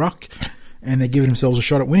off in the ruck, and they're giving themselves a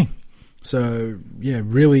shot at winning. So, yeah,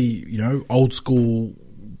 really, old school,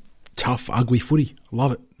 tough, ugly footy.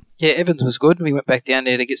 Love it. Yeah, Evans was good. We went back down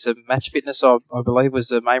there to get some match fitness, I believe was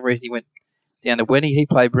the main reason he went down to Wenny. He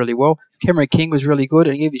played really well. Cameron King was really good,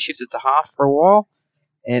 and he even shifted to half for a while,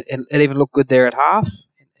 and it even looked good there at half,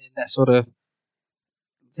 and that sort of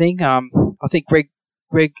thing. I think Greg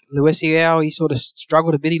Luesiao, he sort of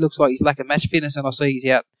struggled a bit. He looks like he's lacking match fitness, and I see he's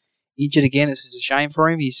out injured again. This is a shame for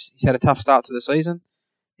him. He's had a tough start to the season.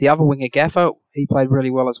 The other winger, Gaffer, he played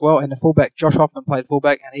really well as well, and the fullback, Josh Hoffman, played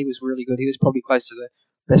fullback, and he was really good. He was probably close to the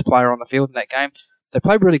best player on the field in that game. They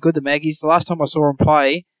played really good, the Maggies. The last time I saw them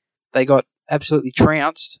play, they got absolutely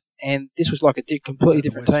trounced, and this was like a completely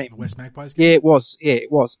different team. The West Magpies game? Yeah, it was.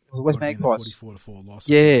 It was the West Magpies. 44-4 loss.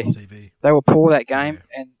 Yeah, on TV. They were poor that game.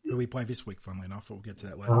 Yeah. And who we play this week, funnily enough. We'll get to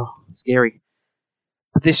that later. Oh, scary.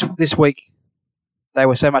 But this week, they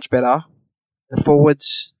were so much better. The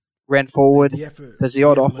forwards ran forward. There's the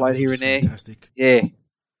odd offload here and there. Fantastic. Yeah.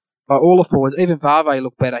 Like all the forwards, even Varve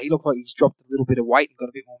looked better. He looked like he's dropped a little bit of weight and got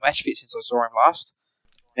a bit more match fit since I saw him last.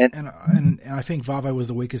 And I think Varve was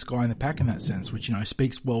the weakest guy in the pack in that sense, which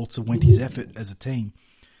speaks well to Wenty's effort as a team.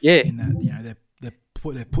 Yeah. In that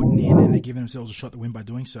they're putting in and they're giving themselves a shot to win by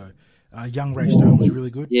doing so. Young Ray Stone was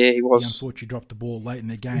really good. Yeah, he was. He unfortunately dropped the ball late in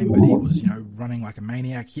the game, but he was running like a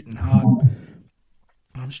maniac, hitting hard.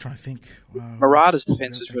 I'm just trying to think. Murata's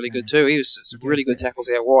defence was really good too. He was some really good tackles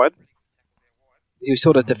out wide. He was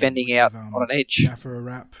sort of defending out on an edge. Jaffa a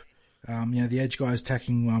wrap. The edge guys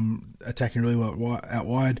attacking really well out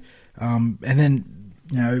wide. And then,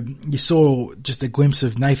 you saw just a glimpse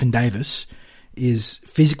of Nathan Davis is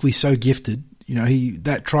physically so gifted.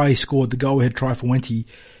 That try he scored, the go-ahead try for Wenty,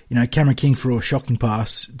 Cameron King threw a shocking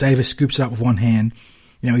pass. Davis scoops it up with one hand.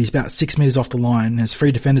 He's about 6 meters off the line, has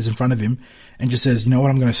 3 defenders in front of him, and just says, I'm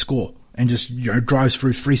going to score. And just, drives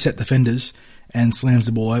through 3 set defenders and slams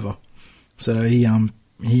the ball over. So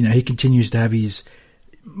he continues to have his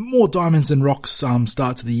more diamonds than rocks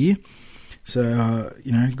start to the year. So,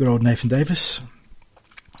 good old Nathan Davis.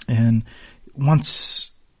 And once,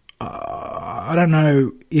 I don't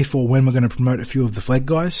know if or when we're going to promote a few of the flag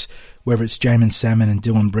guys, whether it's Jamin Salmon and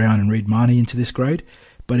Dylan Brown and Reid Marnie into this grade.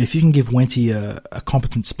 But if you can give Wenty a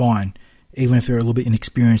competent spine, even if they're a little bit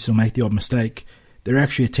inexperienced or make the odd mistake, they're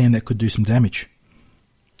actually a team that could do some damage.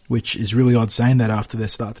 Which is really odd saying that after their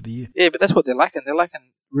start to the year. Yeah, but that's what they're lacking. They're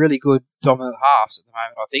lacking really good dominant halves at the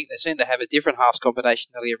moment, I think. They seem to have a different halves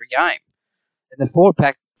combination nearly every game. And the forward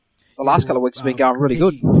pack, the last couple of weeks, have been going really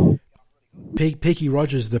good. Peaky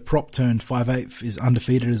Rogers, the prop turned 5'8", is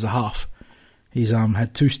undefeated as a half. He's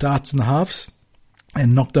had 2 starts in the halves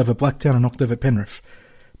and knocked over Blacktown and knocked over Penrith.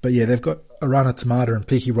 But yeah, they've got Arana Tamata and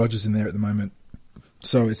Peaky Rogers in there at the moment.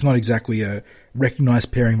 So it's not exactly a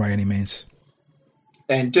recognised pairing by any means.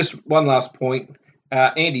 And just one last point.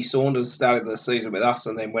 Andy Saunders started the season with us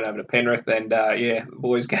and then went over to Penrith. And, the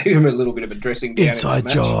boys gave him a little bit of a dressing down. Inside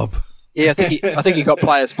job. Yeah, I think he got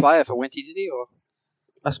player's player for Wenty, did he? Or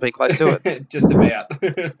must be close to it. Just about.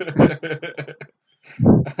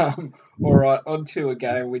 All right, on to a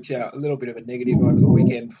game which a little bit of a negative over the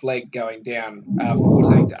weekend. Flegg going down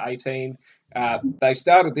 14-18. They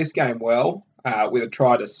started this game well with a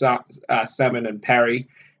try to Salmon and Parry.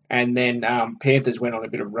 And then Panthers went on a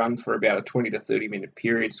bit of run for about a 20 to 30 minute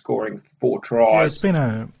period, scoring 4 tries. Yeah, it's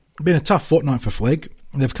been a tough fortnight for Flegg.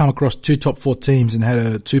 They've come across 2 top 4 teams and had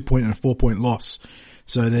a 2-point and a 4-point loss.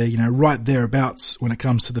 So they're right thereabouts when it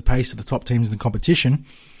comes to the pace of the top teams in the competition,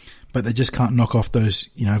 but they just can't knock off those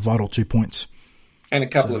vital 2 points. And a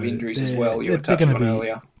couple of injuries as well. You were touching on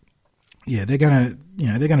earlier. Yeah, they're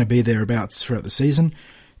gonna be thereabouts throughout the season.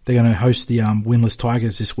 They're going to host the winless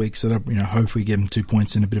Tigers this week, so they'll hopefully give them 2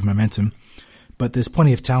 points and a bit of momentum. But there's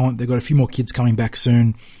plenty of talent. They've got a few more kids coming back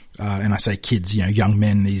soon, and I say kids, young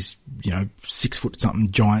men, these 6 foot something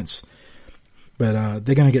giants. But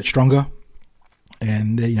they're going to get stronger,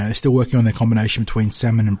 and they're still working on their combination between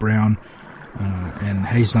Salmon and Brown, and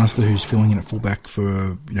Hayes Dunster, who's filling in at fullback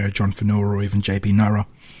for John Fanua or even JP Nara.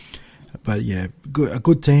 But yeah, a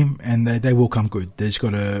good team, and they will come good. They just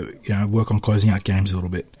got to work on closing out games a little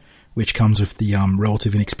bit, which comes with the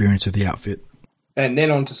relative inexperience of the outfit. And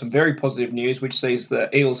then on to some very positive news, which sees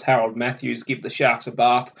the Eels' Harold Matthews give the Sharks a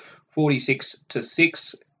bath,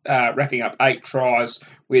 46-6, racking up 8 tries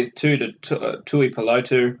with 2 to Tui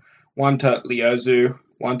Pelotu, 1 to Leozu,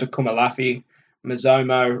 1 to Kumalafi,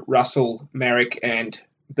 Mazzomo, Russell, Marek, and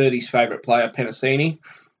Birdie's favourite player, Penasini,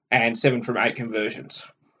 and 7 from 8 conversions.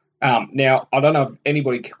 Now, I don't know if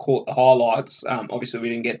anybody caught the highlights. Obviously, we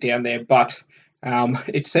didn't get down there, but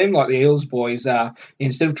it seemed like the Eels boys,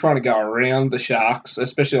 instead of trying to go around the Sharks,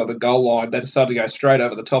 especially on the goal line, they decided to go straight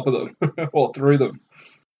over the top of them or through them.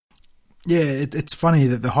 Yeah, it's funny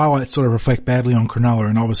that the highlights sort of reflect badly on Cronulla,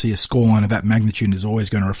 and obviously a scoreline of that magnitude is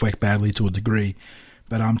always going to reflect badly to a degree.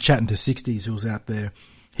 But I'm chatting to 60s, who was out there.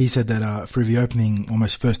 He said that through the opening,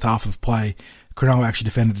 almost first half of play, Cronulla actually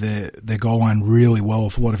defended their goal line really well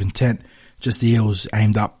with a lot of intent. Just the Eels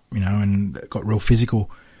aimed up, and got real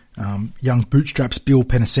physical. Young bootstraps Bill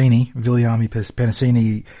Penasini, Viliami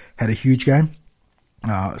Penasini, had a huge game.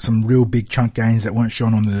 Some real big chunk gains that weren't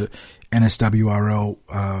shown on the NSWRL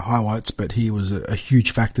highlights, but he was a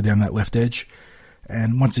huge factor down that left edge.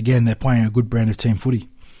 And once again, they're playing a good brand of team footy.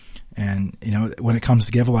 And, when it comes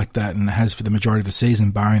together like that, and it has for the majority of the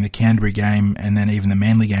season, barring the Canterbury game and then even the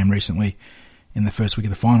Manly game recently in the first week of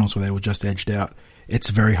the finals where they were just edged out, it's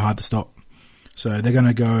very hard to stop. So they're going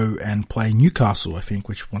to go and play Newcastle, I think,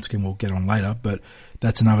 which once again we'll get on later, but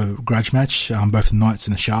that's another grudge match. Both the Knights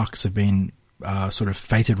and the Sharks have been sort of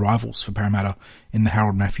fated rivals for Parramatta in the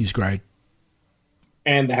Harold Matthews grade.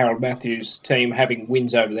 And the Harold Matthews team having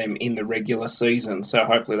wins over them in the regular season, so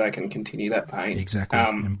hopefully they can continue that vein. Exactly.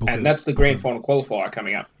 And that's the grand final qualifier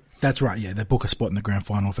coming up. That's right, yeah. They book a spot in the grand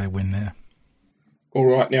final if they win there. All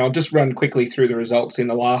right, now I'll just run quickly through the results in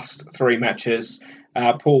the last 3 matches.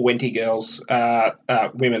 Poor Wenty girls,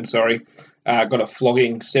 women, got a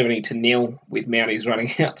flogging 70-0 with Mounties running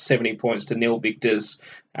out 70 points to 0 victors.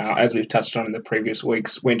 As we've touched on in the previous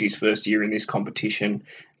weeks, Wenty's first year in this competition.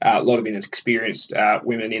 A lot of inexperienced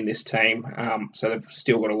women in this team, so they've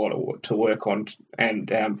still got a lot to work on,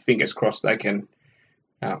 and fingers crossed they can,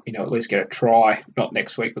 at least get a try, not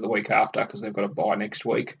next week, but the week after, because they've got a bye next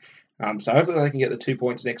week. So hopefully they can get the 2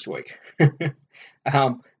 points next week.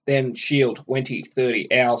 Then Shield, Wenty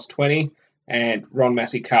 30, Owls 20, and Ron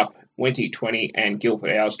Massey Cup, Wenty 20, and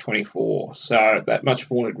Guildford Owls 24. So that much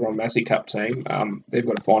vaunted Ron Massey Cup team, they've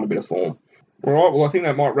got to find a bit of form. All right, well, I think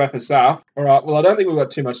that might wrap us up. All right, well, I don't think we've got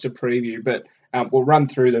too much to preview, but we'll run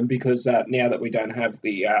through them because now that we don't have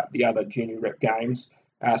the other junior rep games,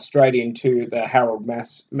 straight into the Harold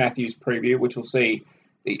Matthews preview, which will see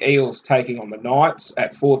the Eels taking on the Knights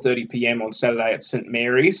at 4:30 p.m. on Saturday at St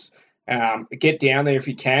Mary's. Get down there if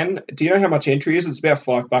you can. Do you know how much entry is? It's about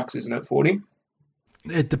 $5, isn't it? 40.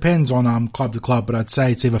 It depends on club to club, but I'd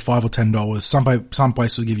say it's either $5 or $10. Some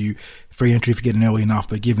places will give you free entry if you get in early enough,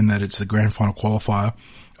 but given that it's the grand final qualifier,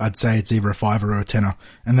 I'd say it's either a $5 or a $10,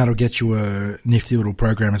 and that'll get you a nifty little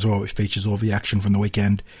program as well, which features all the action from the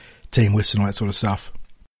weekend, team lists and all that sort of stuff.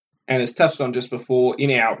 And as touched on just before,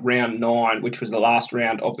 in our round 9, which was the last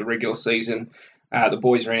round of the regular season, the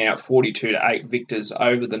boys ran out 42-8 victors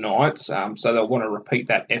over the Knights, so they'll want to repeat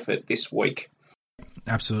that effort this week.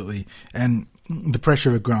 Absolutely, and the pressure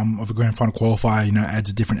of a grand final qualifier, adds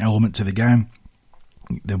a different element to the game.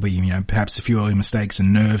 There'll be, perhaps a few early mistakes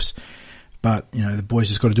and nerves, but the boys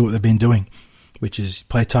just got to do what they've been doing, which is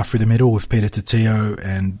play tough through the middle with Peter Tatio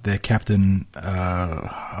and their captain.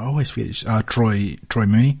 I always forget Troy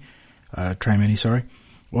Mooney. Trey Mooney, sorry.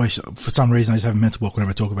 Always, for some reason, I just have a mental block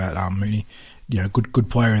whenever I talk about Mooney. Good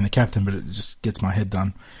player and the captain, but it just gets my head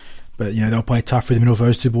done. But, they'll play tough through the middle of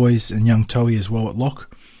those two boys and young Towie as well at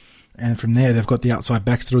lock. And from there, they've got the outside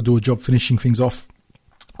backs that'll do a job finishing things off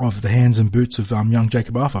of the hands and boots of young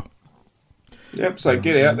Jacob Arthur. Yep, so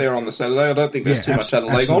get out there on the Saturday. I don't think there's too much other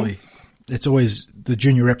leg on. It's always, the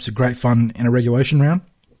junior reps are great fun in a regulation round,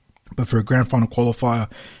 but for a grand final qualifier,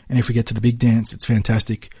 and if we get to the big dance, it's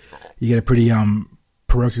fantastic. You get a pretty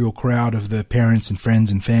parochial crowd of the parents and friends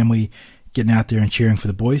and family getting out there and cheering for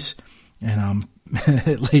the boys, and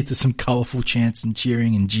it leads to some colourful chants and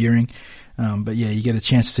cheering and jeering. But yeah, you get a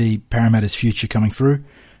chance to see Parramatta's future coming through.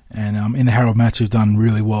 And in the Harold Mats, we've done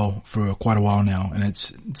really well for quite a while now, and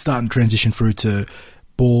it's starting to transition through to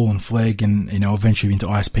ball and flag, and eventually into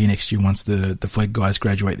ISP next year once the flag guys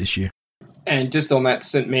graduate this year. And just on that,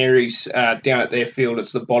 St Mary's down at their field,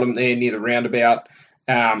 it's the bottom there near the roundabout.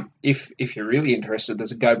 If you're really interested,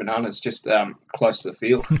 there's a Go Bananas just close to the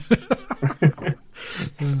field.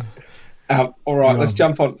 All right, let's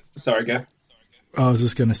jump on. Sorry, go. I was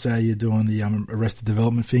just going to say, you're doing the Arrested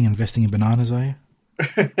Development thing, investing in bananas, are you?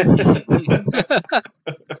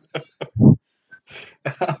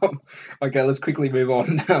 Okay, let's quickly move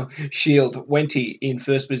on. Shield, Wenty in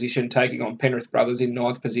first position, taking on Penrith Brothers in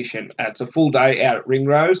 9th position. It's a full day out at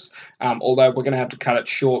Ringrose, although we're going to have to cut it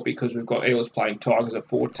short because we've got Eels playing Tigers at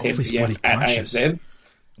 4:10 p.m. at ANZ.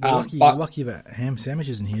 lucky that Ham Sandwich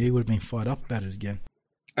isn't here. He would have been fired up about it again.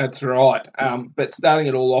 That's right. But starting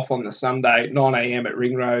it all off on the Sunday, 9 a.m. at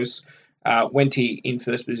Ringrose, Wenty in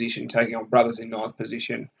first position, taking on Brothers in ninth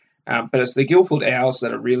position. But it's the Guildford Owls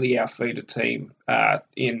that are really our feeder team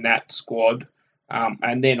in that squad.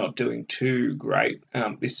 And they're not doing too great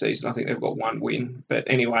this season. I think they've got one win. But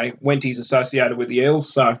anyway, Wenty's associated with the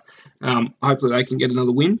Eels, so hopefully they can get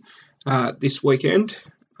another win this weekend.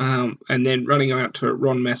 And then running out to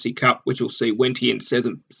Ron Massey Cup, which will see Wenty in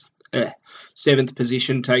seventh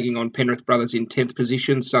position, taking on Penrith Brothers in 10th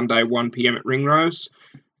position, Sunday 1 p.m. at Ringrose.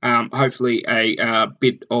 Hopefully a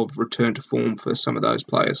bit of return to form for some of those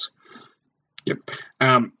players. Yep.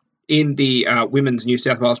 In the Women's New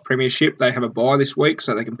South Wales Premiership, they have a bye this week,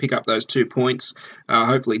 so they can pick up those 2 points,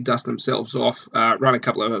 hopefully dust themselves off, run a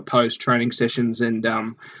couple of opposed training sessions and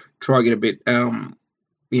try to get a bit,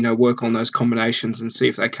 work on those combinations and see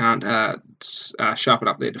if they can't sharpen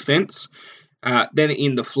up their defence. Then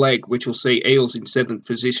in the flag, which will see Eels in 7th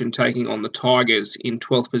position taking on the Tigers in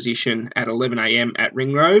 12th position at 11 a.m. at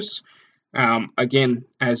Ringrose. Again,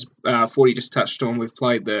 as 40 just touched on, we've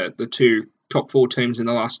played the two top 4 teams in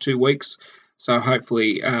the last 2 weeks. So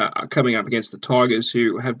hopefully coming up against the Tigers,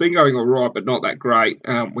 who have been going all right but not that great,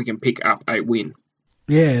 we can pick up a win.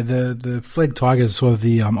 Yeah, the Flegg Tigers are sort of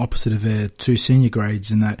the opposite of their 2 senior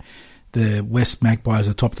grades in that the West Magpies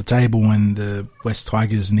are top of the table and the West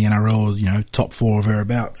Tigers in the NRL, top 4 or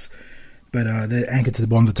thereabouts. But they're anchored to the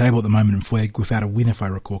bottom of the table at the moment in Flegg without a win, if I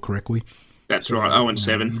recall correctly. That's right,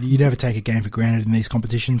 0-7. You never take a game for granted in these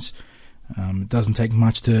competitions. It doesn't take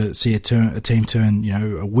much to see a team turn,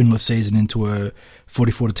 a winless season into a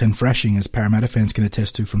 44-10 thrashing, as Parramatta fans can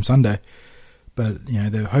attest to from Sunday. But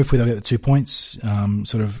hopefully they'll get the 2 points,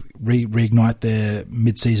 sort of reignite their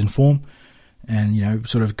mid-season form, and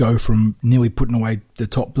sort of go from nearly putting away the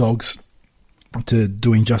top dogs to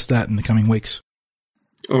doing just that in the coming weeks.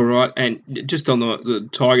 All right, and just on the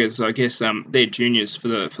Tigers, I guess they're juniors for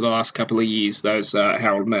the last couple of years. Those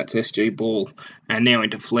Harold Matts, SG Ball, and now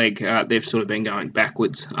into Flegg. They've sort of been going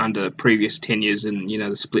backwards under previous tenures, and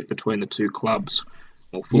the split between the two clubs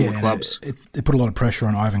or former clubs. It put a lot of pressure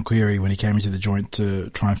on Ivan Cleary when he came into the joint to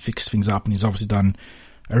try and fix things up, and he's obviously done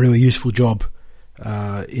a really useful job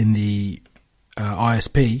in the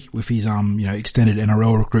ISP with his extended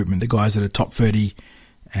NRL recruitment. The guys that are top 30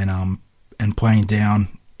 and playing down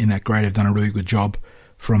in that grade have done a really good job,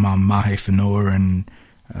 from Mahe Fanua, and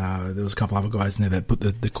there was a couple other guys in there that put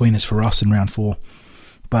the cleanest for us in round 4.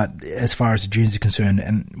 But as far as the juniors are concerned,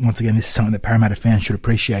 and once again, this is something that Parramatta fans should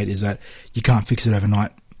appreciate, is that you can't fix it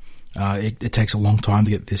overnight. It takes a long time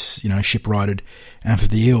to get this ship righted. And for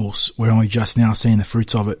the Eels, we're only just now seeing the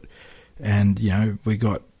fruits of it. And we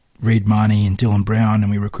got Reid Marnie and Dylan Brown, and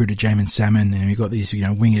we recruited Jamin Salmon, and we got these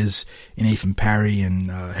wingers in Ethan Parry and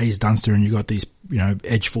Hayes Dunster, and you got these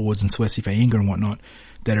edge forwards and Celeste Fainga and whatnot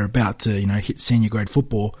that are about to hit senior grade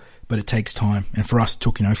football. But it takes time, and for us it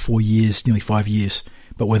took 4 years, nearly 5 years,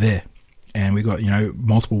 but we're there, and we got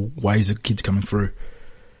multiple waves of kids coming through.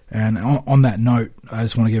 And on that note, I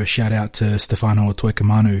just want to give a shout out to Stefano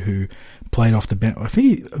Toikamanu, who played off the bench. I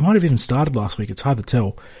think he might have even started last week. It's hard to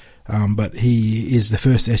tell. But he is the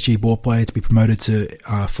first SG ball player to be promoted to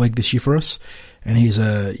Flegg this year for us. And he's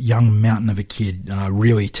a young mountain of a kid,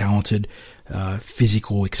 really talented,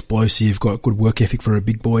 physical, explosive, got good work ethic for a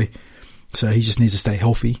big boy. So he just needs to stay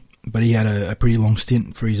healthy. But he had a pretty long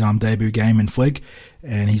stint for his debut game in Flegg,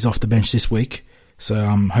 and he's off the bench this week. So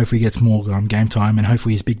hopefully he gets more game time, and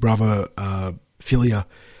hopefully his big brother, Philia,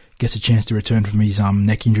 gets a chance to return from his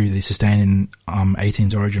neck injury that he sustained in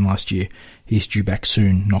 18's Origin last year. He's due back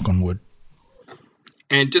soon, knock on wood.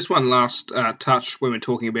 And just one last touch when we're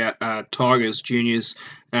talking about Tigers juniors.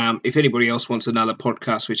 If anybody else wants another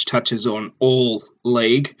podcast which touches on all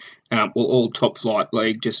league, all top flight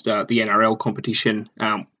league, just the NRL competition,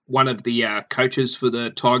 one of the coaches for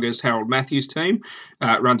the Tigers, Harold Matthews team,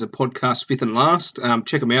 runs a podcast, Fifth and Last.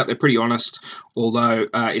 Check them out. They're pretty honest, although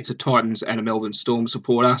it's a Titans and a Melbourne Storm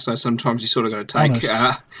supporter, so sometimes you sort of got to take...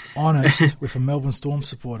 Honest with a Melbourne Storm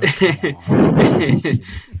supporter. Come on.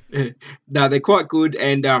 No, they're quite good,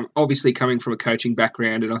 and obviously coming from a coaching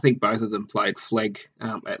background, and I think both of them played Flegg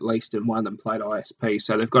at least, and one of them played ISP,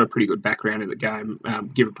 so they've got a pretty good background in the game,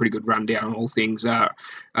 give a pretty good rundown on all things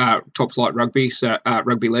top flight rugby, so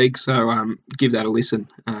rugby league, so give that a listen.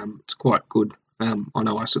 It's quite good. I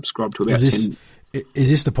know I subscribe to about 10. Is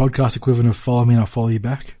this the podcast equivalent of Follow Me and I'll Follow You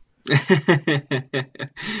Back?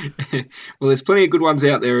 Well, there's plenty of good ones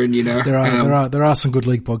out there, and there are some good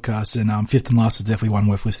league podcasts, and Fifth and Last is definitely one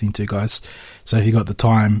worth listening to, guys. So if you got the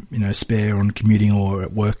time, spare on commuting or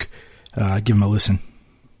at work, give them a listen.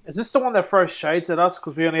 Is this the one that throws shades at us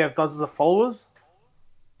because we only have dozens of followers?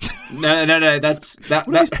 No. That's that.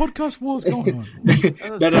 What are these podcast wars going on? No.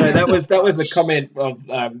 That was the comment of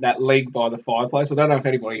that league by the fireplace. I don't know if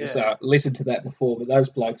anybody's listened to that before, but those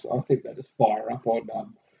blokes, I think they just fire up on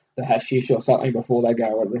the hashish or something before they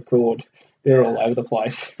go and record. They're all over the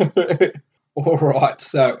place. All right,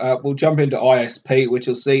 so we'll jump into ISP, which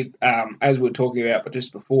you'll see, as we were talking about, but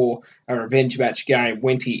just before, a revenge match game,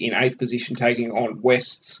 Wenty in 8th position taking on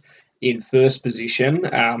Wests in 1st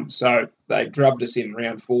position. So they drubbed us in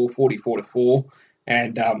round 4, 44-4,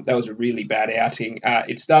 and that was a really bad outing.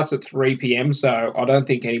 It starts at 3 p.m, so I don't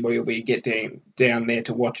think anybody will be getting down there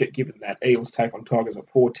to watch it, given that Eels take on Tigers at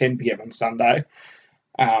 4:10 p.m. on Sunday.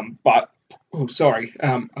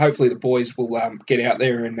 Hopefully the boys will get out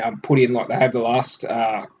there and put in like they have the last, 2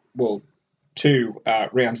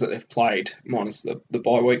 rounds that they've played, minus the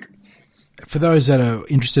bye week. For those that are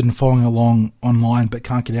interested in following along online but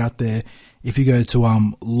can't get out there, if you go to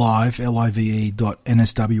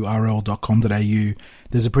live.nswrl.com.au,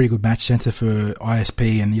 there's a pretty good match centre for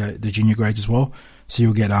ISP and the junior grades as well. So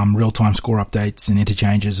you'll get real-time score updates and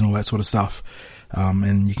interchanges and all that sort of stuff,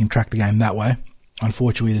 and you can track the game that way.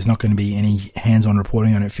 Unfortunately, there's not going to be any hands-on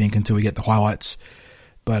reporting, I don't think, until we get the highlights.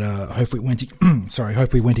 But hopefully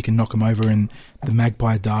Wenty can knock them over in the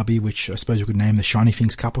Magpie Derby, which I suppose you could name the Shiny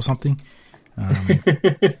Things Cup or something.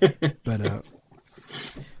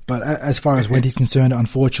 But as far as Wenty's concerned,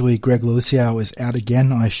 unfortunately, Greg Lalicio is out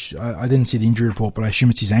again. I didn't see the injury report, but I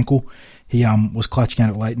assume it's his ankle. He was clutching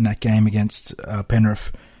at it late in that game against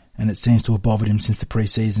Penrith, and it seems to have bothered him since the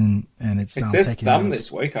pre-season. And it says thumb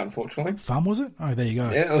this week, unfortunately. Thumb, was it? Oh, there you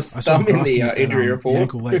go. Yeah, it was thumb in the injury report. The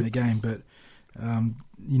ankle late in the game, but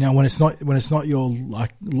when it's not your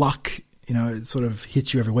luck, it sort of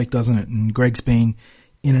hits you every week, doesn't it? And Greg's been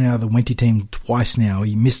in and out of the Wenty team twice now.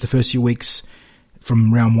 He missed the first few weeks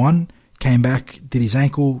from round 1, came back, did his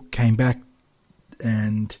ankle, came back,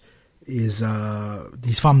 and he's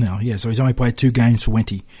thumb now. Yeah, so he's only played 2 games for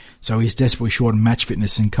Wenty. So he's desperately short on match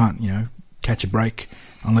fitness and can't, catch a break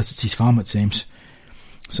unless it's his thumb, it seems.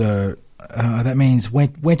 So that means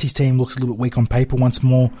Wenty's team looks a little bit weak on paper once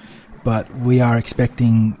more, but we are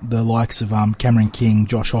expecting the likes of Cameron King,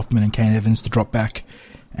 Josh Hoffman and Kane Evans to drop back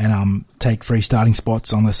and take free starting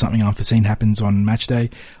spots unless something unforeseen happens on match day.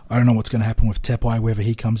 I don't know what's going to happen with Tepai, whether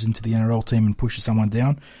he comes into the NRL team and pushes someone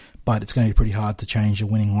down, but it's going to be pretty hard to change a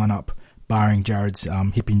winning lineup, barring Jared's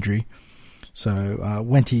hip injury. So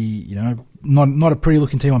Wenty, not a pretty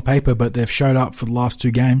looking team on paper, but they've showed up for the last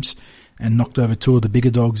 2 games and knocked over 2 of the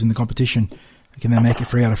bigger dogs in the competition. Can they make it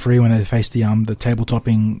 3 out of 3 when they face the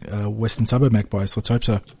table-topping Western Suburb Magpies? Let's hope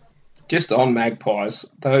so. Just on Magpies,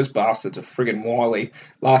 those bastards are friggin' wily.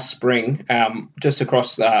 Last spring, just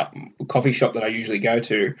across the coffee shop that I usually go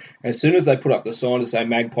to, as soon as they put up the sign to say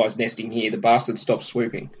Magpies nesting here, the bastards stopped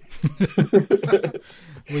swooping.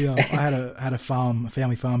 I had a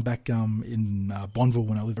family farm back in Bonville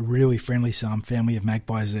when I lived. A really friendly family of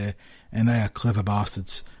magpies there, and they are clever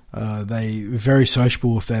bastards. They're very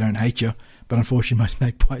sociable if they don't hate you, but unfortunately most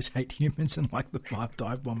magpies hate humans and like the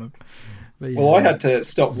dive bomb them. But, well, I had to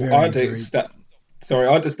stop. I had to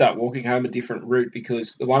start walking home a different route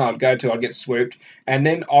because the one I'd go to, I'd get swooped, and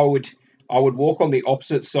then I would walk on the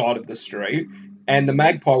opposite side of the street, and the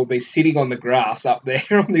magpie would be sitting on the grass up there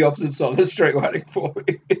on the opposite side of the street waiting for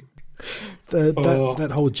me. That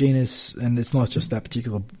whole genus, and it's not just that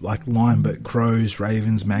particular line, but crows,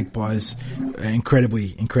 ravens, magpies,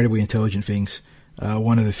 incredibly intelligent things.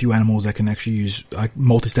 One of the few animals that can actually use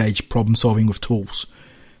multi-stage problem solving with tools.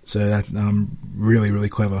 So that really, really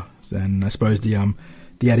clever. And I suppose the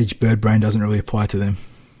adage bird brain doesn't really apply to them.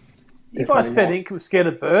 You guys fed income scared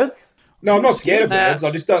of birds? No, I'm not scared of birds. I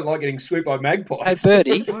just don't like getting swooped by magpies. Hey,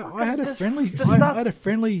 Birdie. I had a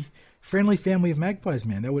friendly family of magpies,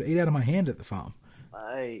 man. They would eat out of my hand at the farm.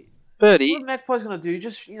 Hey, Birdie. what are magpies gonna do?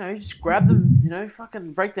 Just grab them,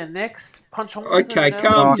 fucking break their necks, punch them. Okay,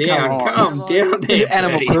 calm down there.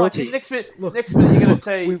 Animal Birdie. Cruelty. Next minute you're gonna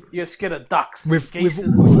say you're scared of ducks. We've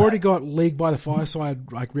already got League by the Fireside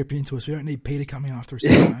ripping into us. We don't need Peter coming after us,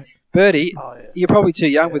 mate. Birdie, You're probably too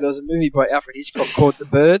young, but there was a movie by Alfred Hitchcock called The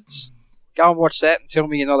Birds. Go and watch that and tell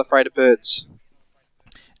me you're not afraid of birds.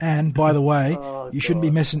 And by the way, you shouldn't be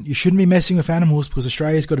messing with animals because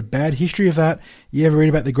Australia's got a bad history of that. You ever read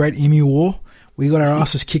about the Great Emu War? We got our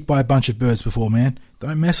asses kicked by a bunch of birds before, man.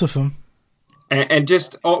 Don't mess with them. And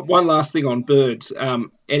just one last thing on birds.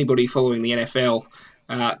 Anybody following the NFL,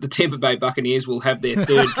 the Tampa Bay Buccaneers will have their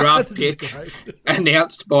 3rd draft pick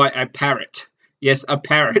announced by a parrot. Yes, a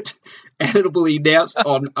parrot. and it'll be announced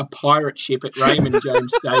on a pirate ship at Raymond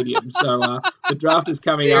James Stadium. So the draft is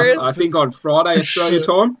coming up, I think, on Friday, Australia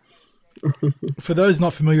time. For those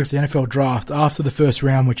not familiar with the NFL draft, after the first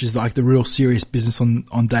round, which is like the real serious business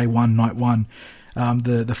on day one, night one,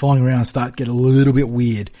 the following rounds start to get a little bit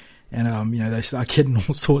weird. And, they start getting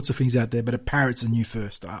all sorts of things out there, but a parrot's a new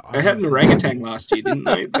first. They had an orangutan last year, didn't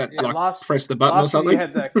they? That, press the button or something. Last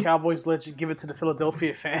year you had the Cowboys legend give it to the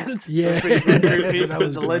Philadelphia fans. Yeah. That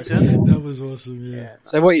was the legend. That was awesome, yeah.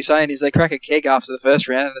 So what you're saying is they crack a keg after the first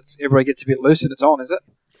round and everybody gets a bit loose and it's on, is it?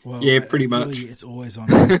 Well, yeah, pretty much. It's always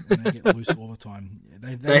on, and they get loose all the time.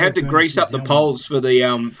 They had to grease up the poles for the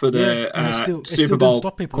Super Bowl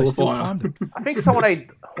qualifier. I think someone ate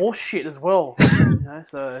horse shit as well.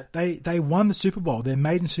 So they won the Super Bowl, their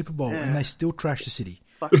maiden Super Bowl, and they still trashed the city.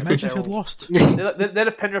 Imagine if they'd lost. They're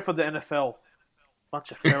the Penrith of the NFL. Bunch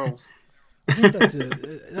of ferals. I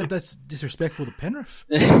think that's disrespectful to Penrith.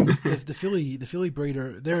 The Philly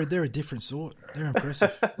breeder, they're a different sort. They're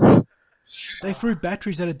impressive. They threw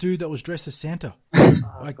batteries at a dude that was dressed as Santa.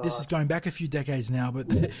 This is going back a few decades now, but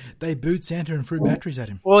they booed Santa and threw batteries at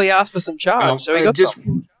him. Well, he asked for some charge, so he got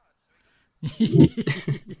some.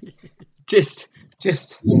 Just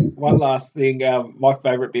one last thing. My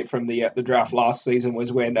favourite bit from the draft last season was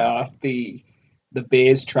when the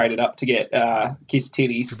Bears traded up to get Kiss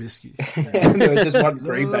Titties. And there was just one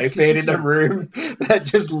Green Bay fan in the room that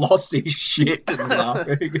just lost his shit just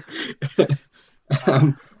laughing.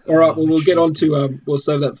 All right, well, we'll get on to, we'll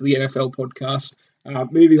save that for the NFL podcast.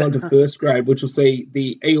 Moving on to first grade, which will see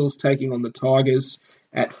the Eels taking on the Tigers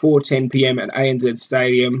at 4:10 p.m. at ANZ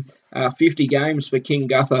Stadium. 50 games for King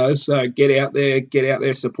Gutho, so get out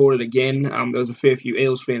there, support it again. There was a fair few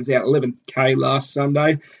Eels fans out, 11K last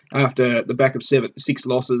Sunday after the back of 6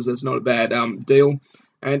 losses. That's not a bad deal.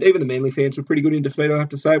 And even the Manly fans were pretty good in defeat, I have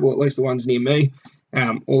to say. Well, at least the ones near me.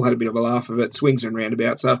 All had a bit of a laugh of it. Swings and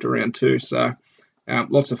roundabouts after round 2, so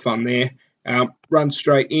lots of fun there. Run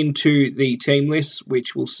straight into the team list,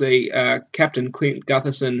 which will see Captain Clint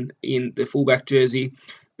Gutherson in the fullback jersey.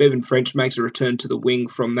 Bevan French makes a return to the wing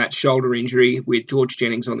from that shoulder injury with George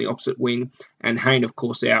Jennings on the opposite wing. And Hayne, of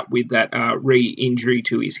course, out with that re-injury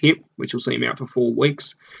to his hip, which will see him out for 4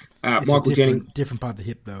 weeks. Michael Jennings. Different part of the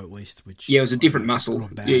hip, though, at least. Which it was a different muscle.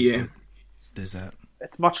 Yeah. There's that.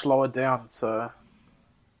 It's much lower down, so...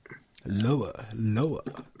 Lower.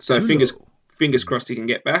 So fingers crossed he can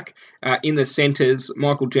get back. In the centres,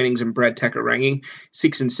 Michael Jennings and Brad Takarangi.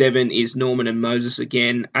 6 and 7 is Norman and Moses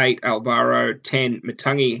again. 8, Alvaro. 10,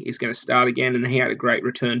 Matangi is going to start again, and he had a great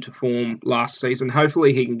return to form last season.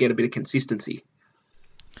 Hopefully he can get a bit of consistency.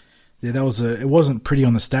 Yeah, it wasn't pretty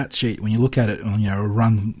on the stats sheet when you look at it on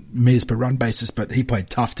a meters per run basis, but he played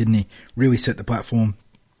tough, didn't he? Really set the platform.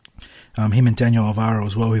 Him and Daniel Alvaro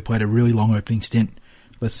as well, who played a really long opening stint.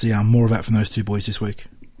 Let's see more of that from those two boys this week.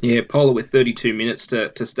 Yeah, Polar with 32 minutes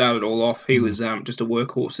to start it all off. He was just a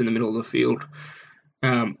workhorse in the middle of the field.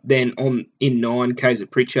 Then in 9, Kaiser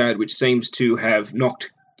Pritchard, which seems to have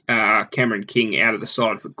knocked Cameron King out of the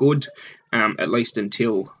side for good, at least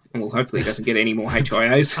until, well, hopefully he doesn't get any more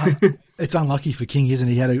HIAs. It's unlucky for King, isn't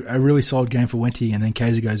it? He had a really solid game for Wenty, and then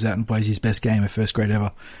Kaiser goes out and plays his best game at first grade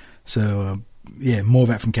ever. So, more of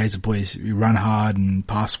that from Kaiser, please. You run hard and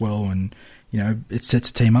pass well, and it sets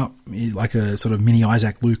a team up like a sort of mini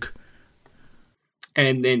Isaac Luke.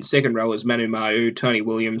 And then second row is Manu Ma'u, Tony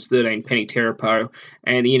Williams, 13, Penny Terapo.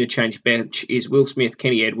 And the interchange bench is Will Smith,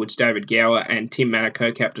 Kenny Edwards, David Gower, and Tim Manor,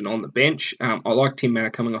 co-captain, on the bench. I like Tim Manor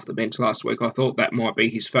coming off the bench last week. I thought that might be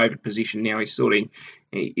his favourite position now. He's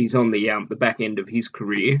on the back end of his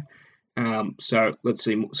career. So let's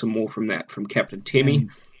see some more from Captain Timmy.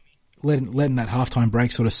 And letting that halftime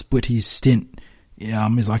break sort of split his stint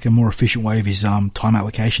is like a more efficient way of his time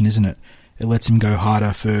allocation, isn't it? It lets him go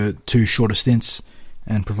harder for 2 shorter stints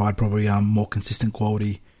and provide probably more consistent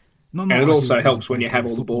quality. And it also helps when you have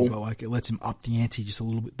all the ball. But it lets him up the ante just a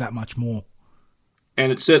little bit, that much more.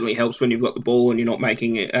 And it certainly helps when you've got the ball and you're not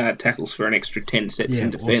making tackles for an extra 10 sets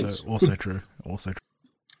in defence. Also true.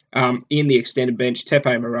 In the extended bench, Tepe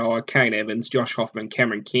Maroa, Kane Evans, Josh Hoffman,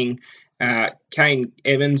 Cameron King. Kane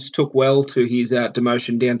Evans took well to his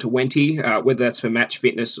demotion down to Wenty, whether that's for match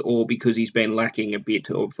fitness or because he's been lacking a bit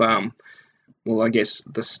of, I guess,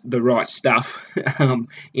 the right stuff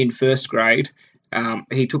in first grade.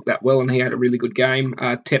 He took that well and he had a really good game.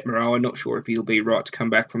 Tep Maroa, not sure if he'll be right to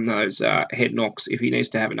come back from those head knocks. If he needs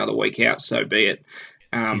to have another week out, so be it.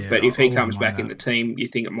 But if he comes back in the team, you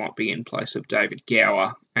think it might be in place of David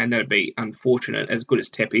Gower, and that'd be unfortunate. As good as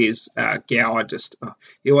Tep is, Gower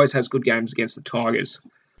he always has good games against the Tigers.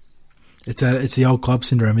 It's the old club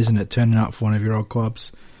syndrome, isn't it? Turning up for one of your old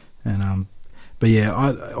clubs, and But yeah,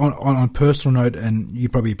 on a personal note, and you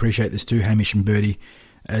probably appreciate this too, Hamish and Birdie,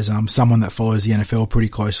 as someone that follows the NFL pretty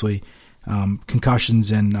closely,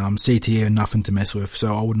 concussions and CTE are nothing to mess with.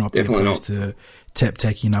 So I would not be opposed to Tep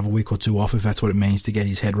taking another week or two off if that's what it means to get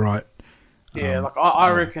his head right. Yeah,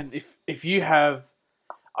 I reckon if you have,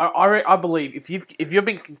 I believe if you've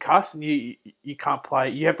been concussed and you can't play,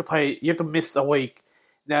 you have to miss a week.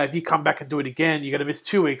 Now, if you come back and do it again, you're going to miss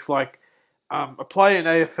 2 weeks. Like a player in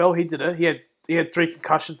AFL, he did it. He had 3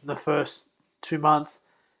 concussions in the first 2 months,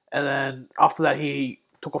 and then after that, he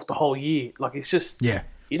took off the whole year. Like it's just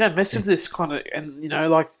you don't mess with this kind of, and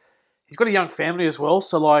like he's got a young family as well.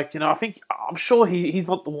 So like I'm sure he's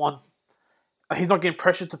not the one. He's not getting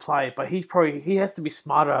pressured to play, but he has to be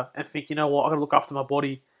smarter and think, you know what, I've got to look after my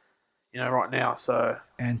body, right now. So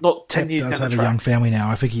and not 10 Tep years does down have the a track. young family now.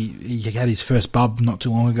 I think he had his first bub not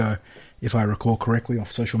too long ago, if I recall correctly,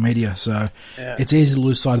 off social media. So it's easy to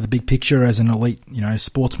lose sight of the big picture as an elite,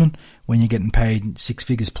 sportsman when you're getting paid 6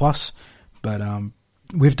 figures plus. But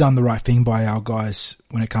we've done the right thing by our guys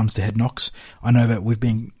when it comes to head knocks. I know that we've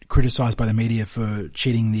been criticised by the media for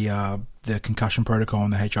cheating the concussion protocol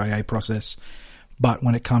and the HIA process. But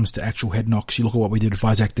when it comes to actual head knocks, you look at what we did with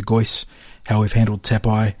Isaac de Gois, how we've handled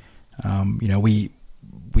Tepai.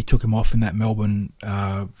 We took him off in that Melbourne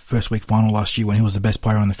first week final last year when he was the best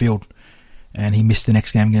player on the field. And he missed the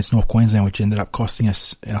next game against North Queensland, which ended up costing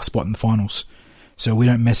us our spot in the finals. So we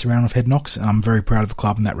don't mess around with head knocks. And I'm very proud of the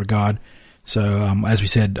club in that regard. So as we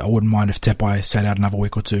said, I wouldn't mind if Tepai sat out another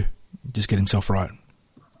week or two. Just get himself right.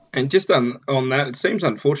 And just on that, it seems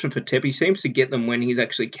unfortunate for Tep. He seems to get them when he's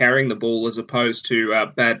actually carrying the ball as opposed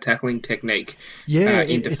to bad tackling technique. Yeah,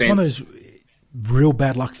 in it's defence. one of those real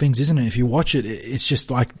bad luck things, isn't it? If you watch it, it's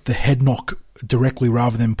just like the head knock directly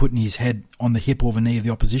rather than putting his head on the hip or the knee of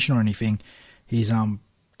the opposition or anything. He's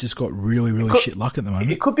just got really, really shit luck at the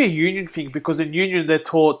moment. It could be a union thing because in union they're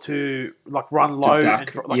taught to like run low and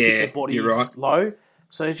hit their body you're right. low.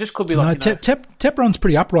 So it just could be No, like Tep runs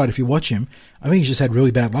pretty upright if you watch him. I think he's just had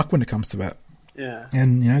really bad luck when it comes to that. Yeah.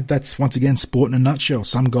 And, that's once again sport in a nutshell.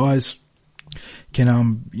 Some guys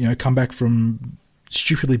can, come back from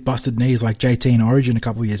stupidly busted knees like JT in Origin a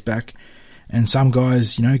couple of years back. And some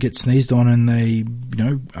guys, get sneezed on and they,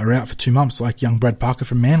 are out for 2 months like young Brad Parker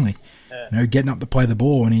from Manly. Yeah. Getting up to play the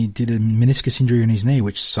ball and he did a meniscus injury in his knee,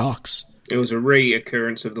 which sucks. It was a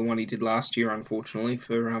reoccurrence of the one he did last year, unfortunately,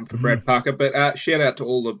 for Brad Parker. But shout out to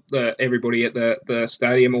all the everybody at the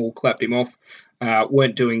stadium, all clapped him off.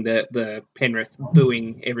 Weren't doing the Penrith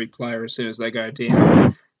booing every player as soon as they go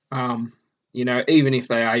down. Even if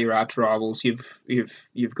they are your arch rivals,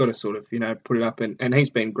 you've got to sort of put it up. And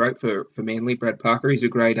he's been great for Manly, Brad Parker. He's a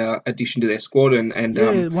great addition to their squad.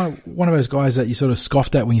 One of those guys that you sort of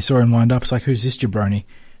scoffed at when you saw him lined up. It's like, who's this jabroni?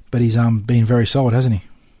 But he's been very solid, hasn't he?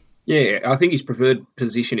 Yeah, I think his preferred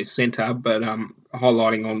position is centre, but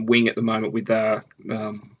highlighting on wing at the moment with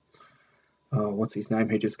what's his name?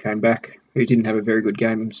 Who just came back? Who didn't have a very good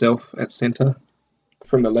game himself at centre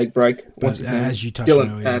from the leg break. What's his name? As you touched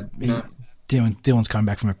on earlier, Dylan's come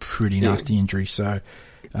back from a pretty nasty injury. So,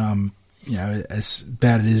 as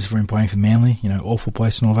bad it is for him playing for Manly, awful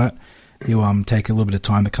place and all that, he'll take a little bit of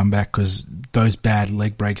time to come back because those bad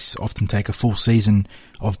leg breaks often take a full season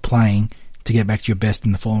of playing to get back to your best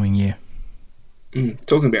in the following year.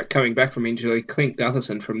 Talking about coming back from injury, Clint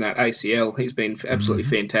Gutherson from that ACL, he's been absolutely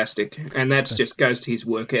fantastic, and that just goes to his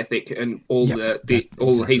work ethic and all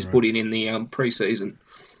he's put in the pre-season.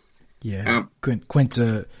 Yeah, Quint's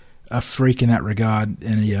a freak in that regard,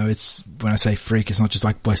 and it's when I say freak, it's not just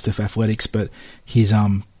like blessed with athletics, but his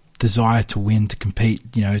desire to win, to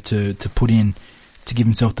compete, to put in, to give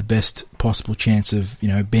himself the best possible chance of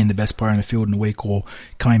being the best player in the field in a week or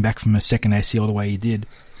coming back from a second ACL the way he did.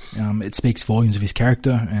 It speaks volumes of his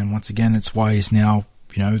character, and once again, it's why he's now,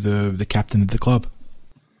 the captain of the club.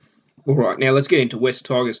 All right, now let's get into West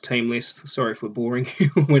Tigers team list. Sorry if we're boring.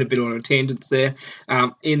 Went a bit on a tangent there.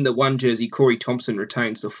 In the one jersey, Corey Thompson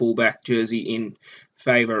retains the fullback jersey in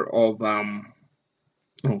favour of,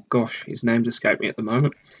 his name's escaped me at the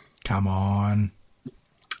moment. Come on.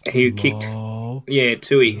 Who kicked? Yeah,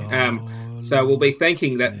 Tui. So we'll be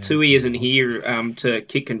thanking that Tui isn't here to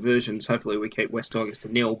kick conversions. Hopefully we keep West Tigers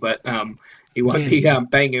to 0, but he won't be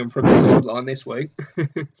banging them from the sideline this week.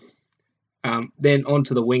 Then on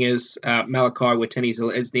to the wingers, Malachi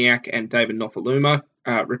Watene-Zelezniak and David Nofaluma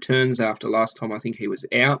returns after last time I think he was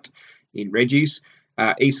out in Reggie's.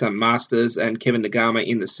 Eson Masters and Kevin Nagama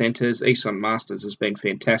in the centres. Eson Masters has been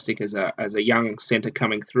fantastic as a young centre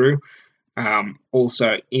coming through.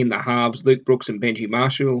 Also in the halves, Luke Brooks and Benji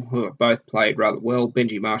Marshall, who have both played rather well.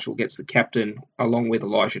 Benji Marshall gets the captain along with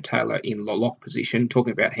Elijah Taylor in the lock position.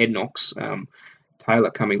 Talking about head knocks,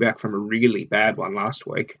 Taylor coming back from a really bad one last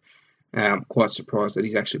week. Quite surprised that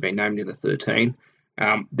he's actually been named in the 13.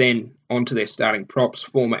 Then onto their starting props,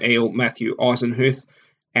 former Eel Matthew Eisenhuth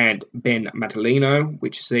and Ben Matalino,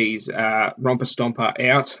 which sees Romper Stomper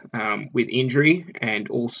out with injury, and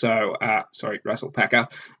also, Russell Packer,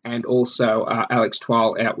 and also Alex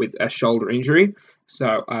Twal out with a shoulder injury.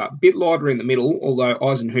 So a bit lighter in the middle, although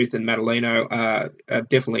Eisenhuth and Matalino are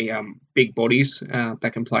definitely big bodies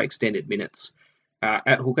that can play extended minutes.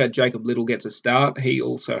 At hooker, Jacob Little gets a start. He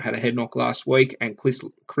also had a head knock last week, and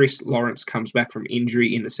Chris Lawrence comes back from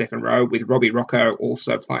injury in the second row, with Robbie Rocco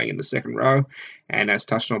also playing in the second row. And as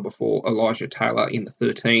touched on before, Elijah Taylor in the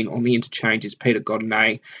 13. On the interchanges, Peter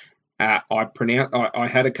Godinay. I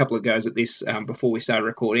had a couple of goes at this before we started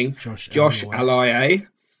recording. Josh Alaye,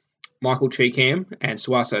 Michael Cheekham, and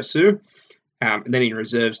Suaso Su. And then in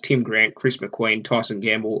reserves, Tim Grant, Chris McQueen, Tyson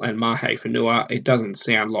Gamble, and Mahe Fanua. It doesn't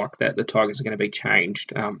sound like that the Tigers are going to be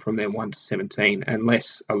changed from their 1 to 17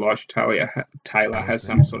 unless Elijah Taylor has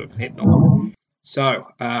some sort of head knock. So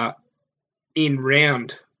in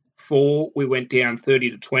round 4, we went down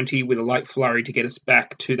 30 to 20 with a late flurry to get us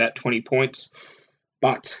back to that 20 points.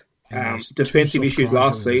 But defensive issues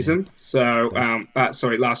last season.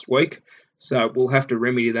 Last week. So we'll have to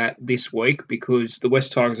remedy that this week, because the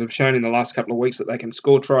West Tigers have shown in the last couple of weeks that they can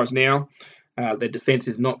score tries now. Their defence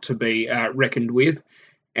is not to be reckoned with,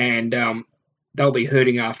 and they'll be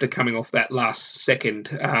hurting after coming off that last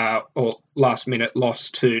minute loss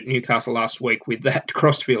to Newcastle last week with that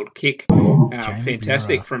crossfield kick.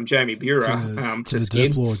 Fantastic from Jamie Buhrer to the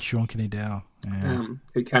Derp Lord, Sean Kenny-Dow.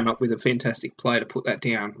 Who came up with a fantastic play to put that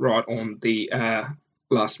down right on the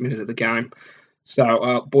last minute of the game.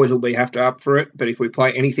 So boys will be have to up for it, but if we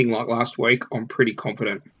play anything like last week, I'm pretty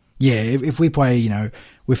confident. Yeah, if we play,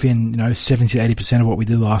 within 70 to 80% of what we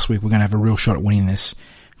did last week, we're going to have a real shot at winning this.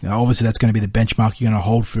 Obviously, that's going to be the benchmark you're going to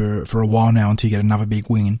hold for a while now until you get another big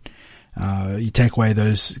win. You take away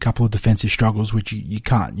those couple of defensive struggles, which you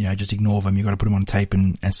can't, just ignore them. You've got to put them on tape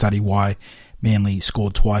and study why Manly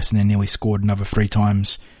scored twice and then nearly scored another 3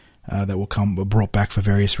 times that were brought back for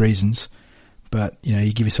various reasons. But,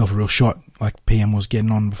 you give yourself a real shot, like PM was getting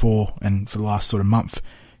on before and for the last sort of month.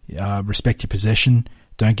 Respect your possession.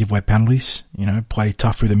 Don't give away penalties. Play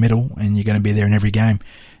tough through the middle, and you're going to be there in every game.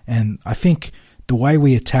 And I think the way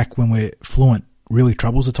we attack when we're fluent really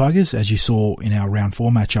troubles the Tigers, as you saw in our round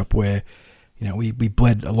 4 matchup where, we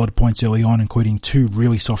bled a lot of points early on, including 2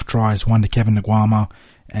 really soft tries, one to Kevin Nguama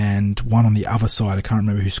and one on the other side. I can't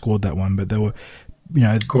remember who scored that one, but there were,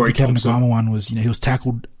 the Kevin Nguama one was, he was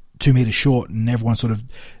tackled 2 meters short, and everyone sort of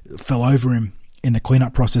fell over him in the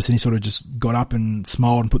cleanup process, and he sort of just got up and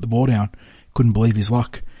smiled and put the ball down. Couldn't believe his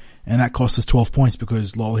luck. And that cost us 12 points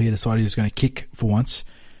because Lowell here decided he was going to kick for once.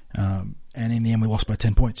 And in the end, we lost by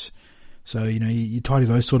 10 points. So, you tidy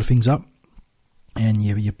those sort of things up, and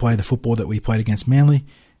you play the football that we played against Manly,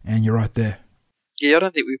 and you're right there. Yeah, I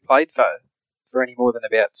don't think we played for any more than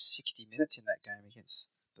about 60 minutes in that game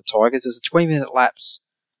against the Tigers. There's a 20-minute lapse.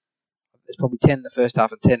 There's probably 10 in the first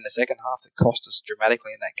half and 10 in the second half that cost us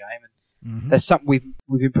dramatically in that game. And that's something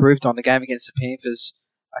we've improved on. The game against the Panthers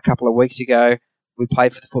a couple of weeks ago, we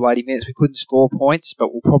played for the full 80 minutes. We couldn't score points,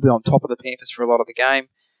 but we're probably on top of the Panthers for a lot of the game.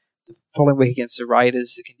 The following week against the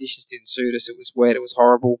Raiders, the conditions didn't suit us. It was wet. It was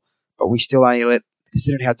horrible. But we still only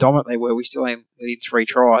considering how dominant they were, we still only let in 3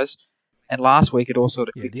 tries. And last week it all sort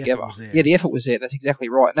of clicked together. Yeah, the effort was there. That's exactly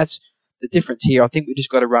right. And that's the difference here. I think we just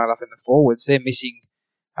got to run it up in the forwards. They're missing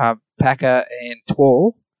Packer and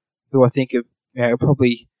Twal, who I think are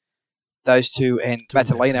probably those two, and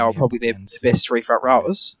Matalino are probably their best 3 front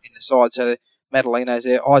rowers in the side. So Matalino's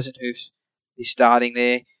there. Eisenhuth is starting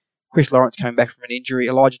there. Chris Lawrence coming back from an injury.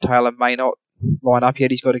 Elijah Taylor may not line up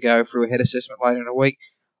yet. He's got to go through a head assessment later in the week.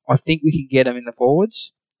 I think we can get him in the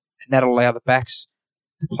forwards, and that'll allow the backs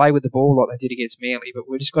to play with the ball like they did against Manly. But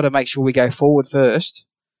we've just got to make sure we go forward first.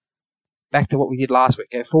 Back to what we did last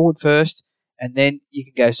week. Go forward first, and then you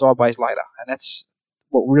can go sideways later. And that's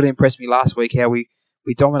what really impressed me last week, how we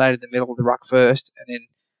dominated the middle of the ruck first and then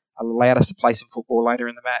allowed us to play some football later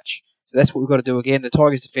in the match. So that's what we've got to do again. The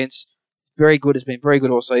Tigers' defence, very good, has been very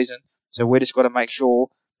good all season. So we've just got to make sure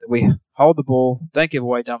that we hold the ball, don't give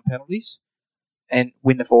away dumb penalties, and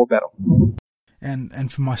win the forward battle.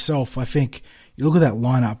 And for myself, I think you look at that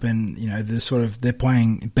lineup, and they're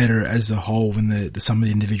playing better as a whole than the some of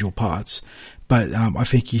the individual parts. But I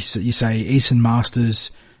think you say Easton Masters,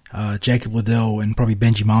 Jacob Liddell and probably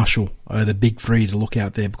Benji Marshall are the big three to look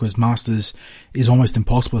out there, because Masters is almost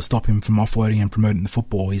impossible to stop him from offloading and promoting the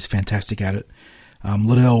football. He's fantastic at it.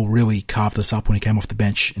 Liddell really carved us up when he came off the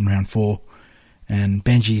bench in round 4. And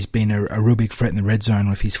Benji's been a real big threat in the red zone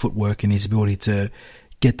with his footwork and his ability to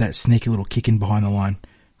get that sneaky little kick in behind the line.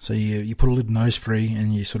 So you put a little nose free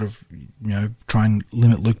and you sort of, try and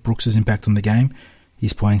limit Luke Brooks' impact on the game.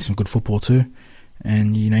 He's playing some good football too.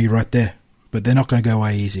 And, you're right there. But they're not going to go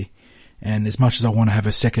away easy. And as much as I want to have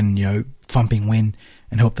a second, thumping win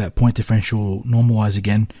and help that point differential normalise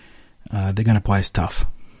again, they're going to play us tough.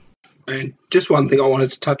 And just one thing I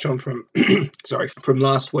wanted to touch on from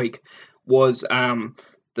last week was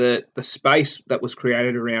the space that was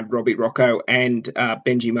created around Robbie Rocco and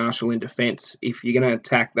Benji Marshall in defence. If you're going to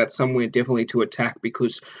attack, that's somewhere definitely to attack,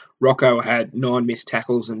 because Rocco had 9 missed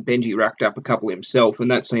tackles and Benji racked up a couple himself,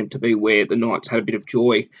 and that seemed to be where the Knights had a bit of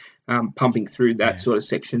joy pumping through that sort of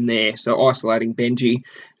section there. So isolating Benji,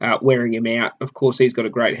 wearing him out. Of course, he's got a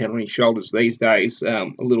great head on his shoulders these days. A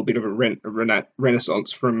little bit of a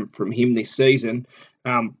renaissance from him this season.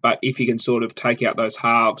 But if you can sort of take out those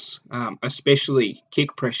halves, especially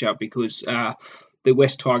kick pressure, because the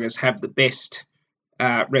West Tigers have the best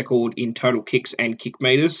record in total kicks and kick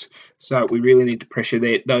meters. So we really need to pressure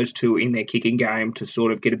those two in their kicking game to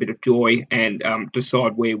sort of get a bit of joy and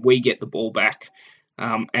decide where we get the ball back.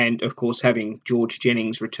 And, of course, having George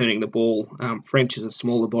Jennings returning the ball. French is a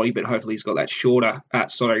smaller body, but hopefully he's got that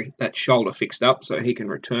that shoulder fixed up so he can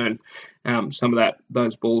return some of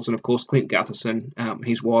those balls. And, of course, Clint Gutherson,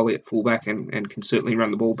 he's wily at fullback and can certainly run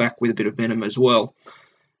the ball back with a bit of venom as well.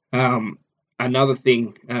 Another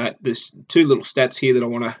thing, there's 2 little stats here that I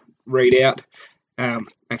want to read out.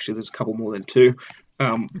 Actually, there's a couple more than 2.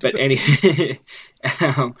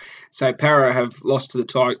 So Para have lost to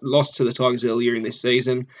the Tigers earlier in this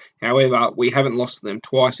season. However, we haven't lost to them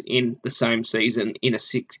twice in the same season in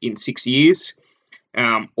 6 years.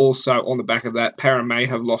 Also, on the back of that, Para may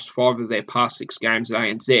have lost 5 of their past 6 games at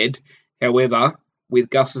ANZ. However, with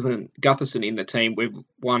Gutherson in the team, we've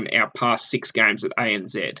won our past 6 games at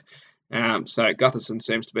ANZ. So Gutherson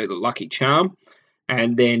seems to be the lucky charm.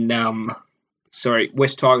 And then,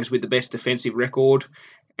 West Tigers with the best defensive record,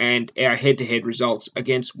 and our head-to-head results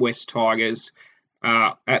against West Tigers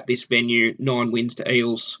at this venue: 9 wins to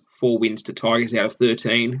Eels, 4 wins to Tigers out of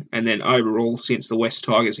 13, and then overall since the West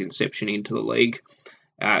Tigers' inception into the league,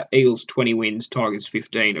 Eels 20 wins, Tigers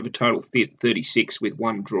 15, of a total 36, with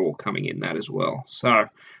 1 draw coming in that as well. So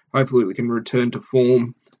hopefully we can return to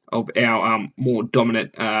form of our more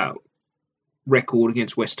dominant record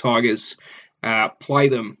against West Tigers, play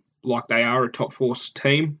them like they are a top 4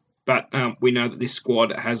 team, but we know that this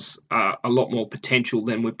squad has a lot more potential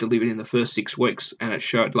than we've delivered in the first 6 weeks, and it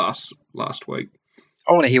showed last week.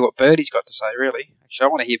 I want to hear what Birdie's got to say, really. Actually, I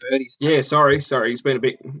want to hear Birdie's. Yeah, sorry, he's been a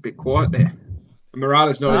bit quiet there.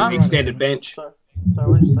 Murata's not in the extended bench. Sorry,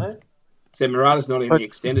 what did you say? Said Murata's not in the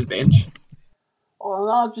extended bench. Oh,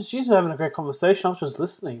 no, just usually having a great conversation. I was just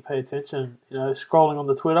listening, pay attention, scrolling on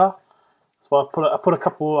the Twitter. That's why I put a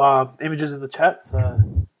couple images in the chat.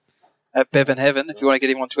 So. At Bevan Heaven, if you want to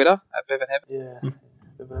get him on Twitter, at Bevan Heaven. Yeah.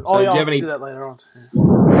 So do you have any... I'll do that later on.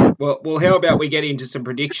 Yeah. Well, how about we get into some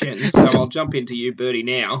predictions? So I'll jump into you, Birdie,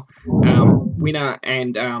 now. Winner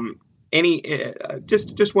and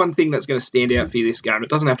just one thing that's going to stand out for you this game. It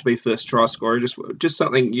doesn't have to be first try scorer. Just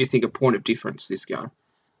something you think a point of difference this game.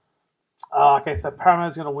 Okay, so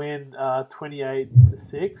Parramatta's going to win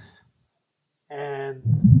 28-6, and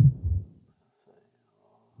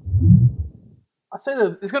I say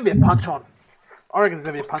that there's going to be a punch on. I reckon there's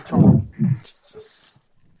going to be a punch on.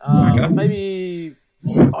 Okay. Maybe...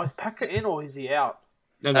 is Packer in or is he out?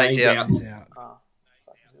 No, he's out. He's out.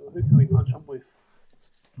 Who can we punch on with?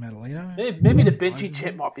 Madalino? Maybe the Benji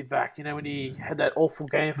Chet might be back, when he had that awful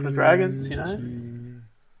game for the Dragons,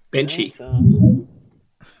 Benchy. So,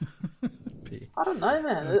 I don't know,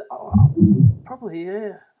 man. Probably,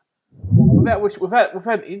 yeah. We've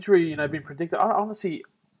had injury, been predicted. I honestly...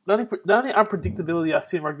 The only unpredictability I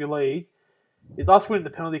see in rugby league is us winning the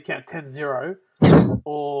penalty count 10-0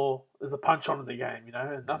 or there's a punch on in the game, and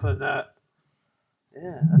other than that,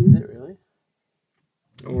 yeah, that's it really.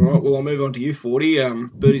 All right, well, I'll move on to you, 40.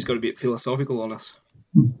 Birdie's got a bit philosophical on us.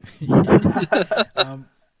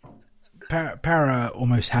 Para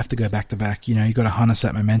almost have to go back-to-back. You've got to harness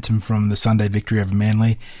that momentum from the Sunday victory over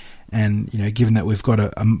Manly. And, given that we've got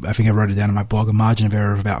I think I wrote it down in my blog, a margin of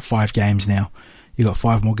error of about 5 games now. You've got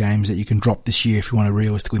 5 more games that you can drop this year if you want to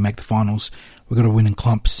realistically make the finals. We've got to win in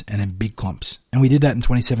clumps and in big clumps. And we did that in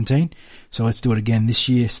 2017. So let's do it again this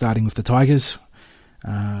year, starting with the Tigers.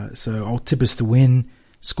 So I'll tip us to win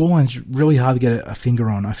scoreline's really hard to get a finger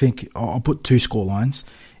on. I think I'll put 2 scorelines.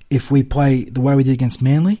 If we play the way we did against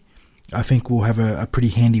Manly, I think we'll have a pretty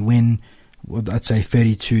handy win. I'd say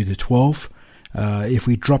 32-12. If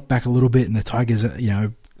we drop back a little bit and the Tigers,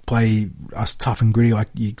 play us tough and gritty like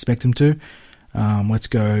you expect them to, let's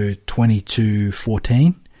go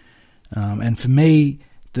 20-14. And for me,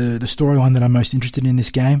 the storyline that I'm most interested in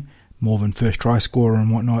this game, more than first try scorer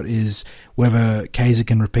and whatnot, is whether Kaiser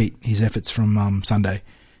can repeat his efforts from Sunday.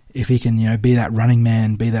 If he can, be that running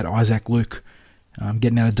man, be that Isaac Luke,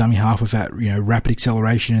 getting out of dummy half with that, rapid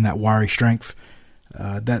acceleration and that wiry strength,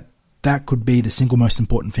 that could be the single most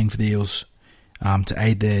important thing for the Eels, to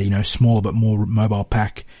aid their, smaller but more mobile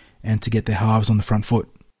pack and to get their halves on the front foot.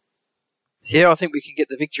 Yeah, I think we can get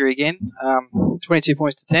the victory again. 22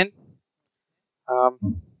 points to 10.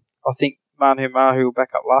 I think Manu Mahu will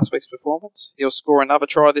back up last week's performance. He'll score another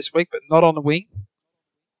try this week, but not on the wing.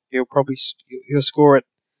 He'll score it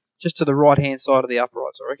just to the right-hand side of the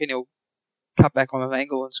uprights. I reckon he'll cut back on an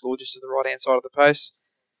angle and score just to the right-hand side of the post.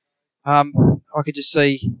 I could just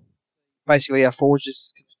see basically our forwards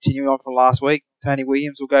just continuing on from last week. Tony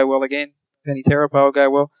Williams will go well again. Penny Terapo will go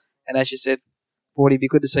well. And as you said, Ford, it'd be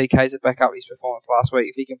good to see Kaiser back up his performance last week.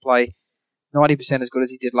 If he can play 90% as good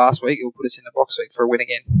as he did last week, it'll put us in the box seat for a win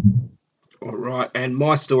again. All right, and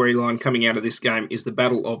my storyline coming out of this game is the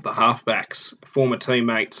battle of the halfbacks, former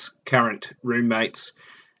teammates, current roommates,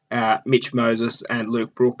 Mitch Moses and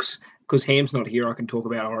Luke Brooks. Because Ham's not here, I can talk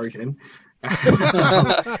about Origin. In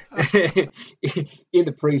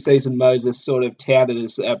the preseason, Moses sort of touted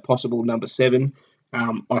as a possible number 7.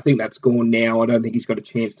 I think that's gone now. I don't think he's got a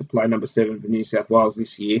chance to play number 7 for New South Wales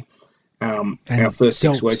this year. And our first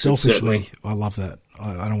 6 weeks, selfishly, certainly. I love that.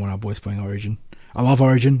 I don't want our boys playing Origin. I love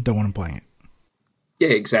Origin, don't want them playing it. Yeah,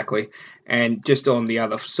 exactly. And just on the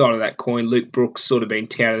other side of that coin, Luke Brooks sort of been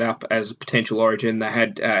touted up as a potential Origin.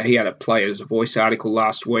 He had a Players' Voice article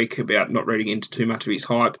last week about not reading into too much of his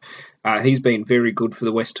hype. He's been very good for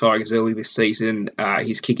the West Tigers early this season.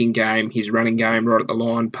 His kicking game, his running game, right at the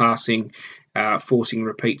line, passing, forcing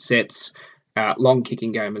repeat sets, long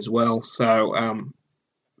kicking game as well. So,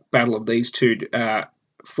 battle of these 2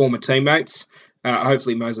 former teammates.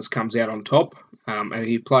 Hopefully Moses comes out on top. And if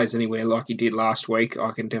he plays anywhere like he did last week,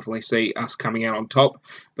 I can definitely see us coming out on top.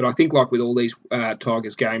 But I think like with all these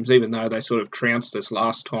Tigers games, even though they sort of trounced us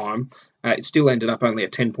last time, it still ended up only a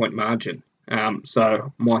 10-point margin.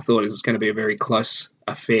 So my thought is it's going to be a very close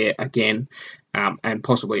affair again, and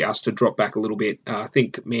possibly us to drop back a little bit. I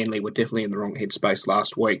think Manly were definitely in the wrong headspace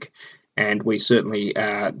last week, and we certainly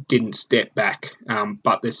didn't step back.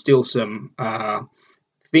 But there's still some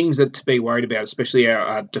things that to be worried about, especially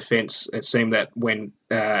our defence. It seemed that when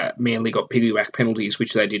Manly got piggyback penalties,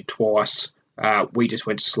 which they did twice, we just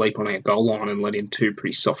went to sleep on our goal line and let in 2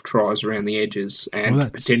 pretty soft tries around the edges,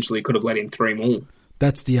 and potentially could have let in 3 more.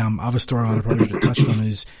 That's the other storyline I probably should have touched on,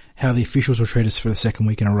 is how the officials will treat us for the second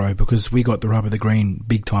week in a row, because we got the rub of the green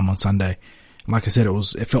big time on Sunday. Like I said,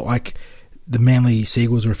 it felt like the Manly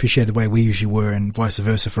Seagulls were officiated the way we usually were, and vice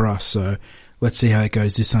versa for us. So let's see how it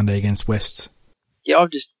goes this Sunday against West. Yeah,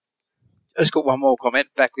 I've just got one more comment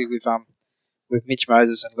back with Mitch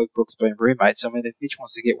Moses and Luke Brooks being roommates. I mean, if Mitch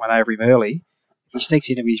wants to get one over him early, if he sneaks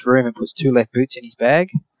into his room and puts 2 left boots in his bag,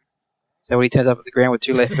 so when he turns up at the ground with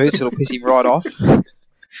 2 left boots, it'll piss him right off,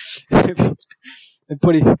 and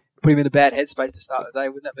put him in a bad headspace to start the day.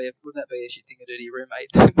 Wouldn't that be a shit thing to do to your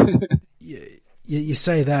roommate? Yeah. You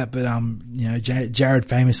say that, but Jared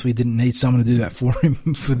famously didn't need someone to do that for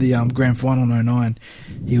him for the grand final in 2009.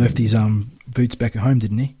 He left his boots back at home,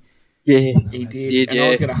 didn't he? Yeah, he did. I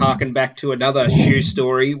was going to harken back to another shoe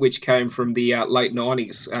story, which came from the late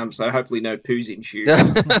 90s. So hopefully no poos in shoes.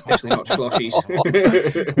 Actually, not sloshies.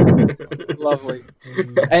 Lovely.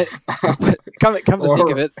 And come to think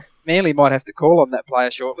of it, Manly might have to call on that player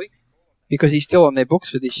shortly, because he's still on their books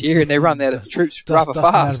for this year, and they run out of troops rather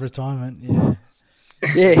fast. Out of retirement, yeah.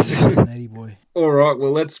 Yes. 80 boy. All right,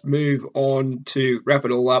 well, let's move on to wrap it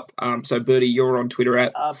all up. So, Bertie, you're on Twitter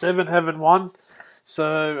at Bevan Heaven 1.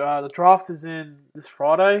 So the draft is in this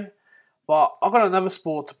Friday, but I've got another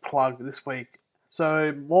sport to plug this week.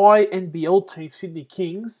 So my NBL team, Sydney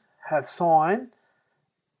Kings, have signed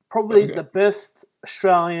probably the best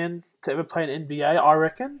Australian to ever play in NBA, I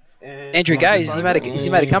reckon. And Andrew Gaze, has he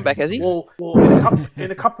made a comeback, has he? Well,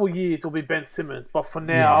 in a couple of years it'll be Ben Simmons, but for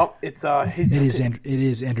now it's it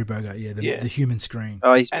is Andrew Bogut, the human screen.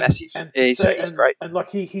 Oh, he's massive. He's great. And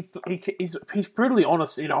like he's brutally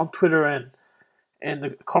honest, on Twitter and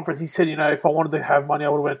the conference. He said, if I wanted to have money, I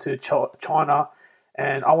would have went to China,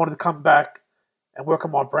 and I wanted to come back and work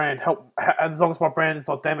on my brand, help as long as my brand is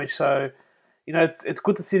not damaged. So, it's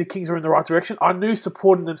good to see the Kings are in the right direction. I knew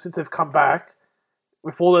supporting them since they've come back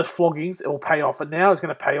with all those floggings, it will pay off, and now it's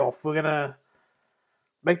going to pay off. We're going to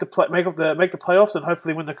make the playoffs and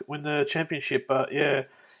hopefully win the championship. But yeah,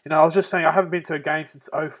 I was just saying I haven't been to a game since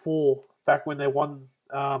 2004, back when they won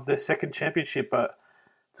their second championship. But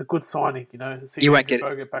it's a good signing, to see You won't get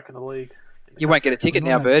back in the league. You won't get a ticket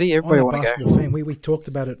now, Bertie. Everybody want to go. Fan, we talked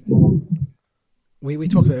about it. We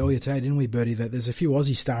talked about it earlier today, didn't we, Bertie, that there's a few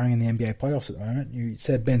Aussies starring in the NBA playoffs at the moment. You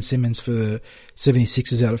said Ben Simmons for the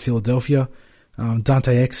 76ers out of Philadelphia.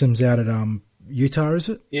 Dante Exum's out at Utah, is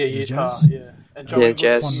it? Yeah, Utah. Jazz? Yeah, and Joe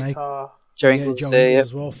Jazz. Utah. Joe Ingles Joe there, Ingles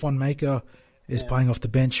as well. Fonmaker is playing off the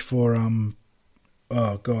bench for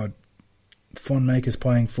Fonmaker's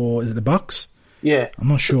playing for, is it the Bucks? Yeah, I'm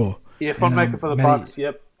not sure. Yeah, Fonmaker for the Bucks.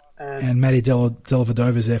 Yep. And Matty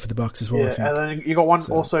Dellavedova's there for the Bucks as well. I think. And then you got one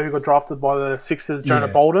also who got drafted by the Sixers, Jonah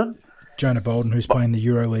Bolden. Jonah Bolden, who's playing the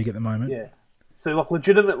Euro League at the moment. Yeah. So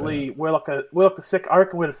legitimately, we're the second. I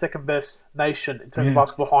reckon we're the second best nation in terms of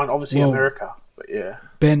basketball, behind obviously America. But yeah,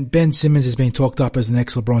 Ben Simmons has been talked up as the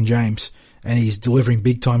next LeBron James, and he's delivering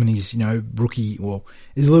big time in his rookie. Well,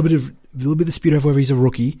 there's a little bit of dispute over whether he's a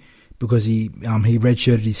rookie because he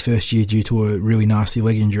redshirted his first year due to a really nasty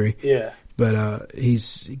leg injury. Yeah. But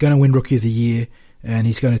he's going to win Rookie of the Year, and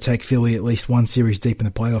he's going to take Philly at least one series deep in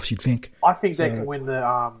the playoffs, you'd think. I think they can win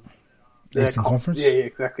the Eastern Conference? Yeah,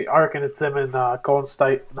 exactly. I reckon it's them and Golden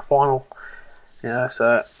State in the final. Yeah,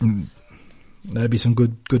 so... That'd be some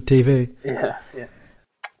good TV. Yeah.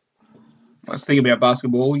 I was thinking about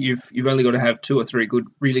basketball. You've only got to have 2 or 3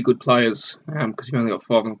 really good players because you've only got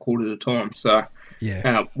 5 1/4 at a time. So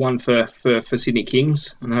one for Sydney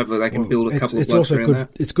Kings, and hopefully they can build a couple of blokes around that.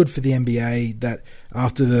 It's good for the NBA that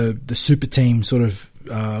after the super team sort of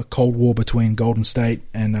Cold War between Golden State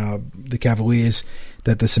and the Cavaliers,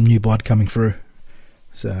 that there's some new blood coming through.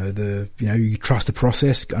 So you trust the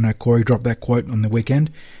process. I know Corey dropped that quote on the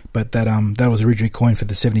weekend, but that was originally coined for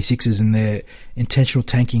the 76ers and their intentional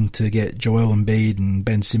tanking to get Joel Embiid and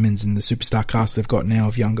Ben Simmons and the superstar cast they've got now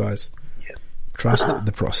of young guys. Yep. Trust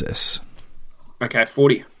the process. Okay,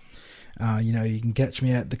 40. You can catch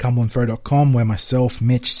me at thecumberlandthrow.com where myself,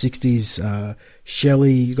 Mitch, 60s,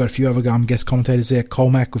 Shelley, you got a few other guest commentators there,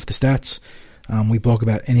 Colmac with the stats. We blog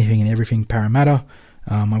about anything and everything Parramatta.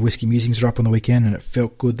 My whiskey musings are up on the weekend, and it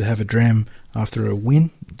felt good to have a dram after a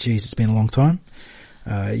win. Jeez, it's been a long time.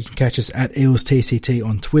 You can catch us at EelsTCT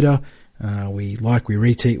on Twitter. We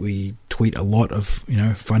retweet, we tweet a lot of,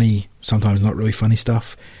 funny, sometimes not really funny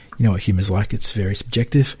stuff. You know what humor's like, it's very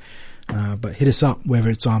subjective. But hit us up, whether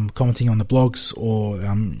it's commenting on the blogs or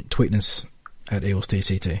tweeting us at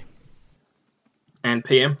EelsTCT. And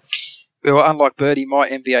PM? Well, unlike Birdie, my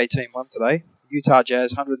NBA team won today. Utah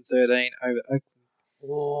Jazz 113 over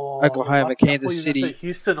Oklahoma, Kansas City.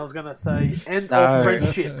 Houston, I was going to say, end of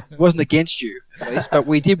friendship. It wasn't against you, at least, but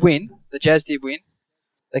we did win. The Jazz did win.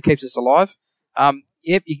 That keeps us alive.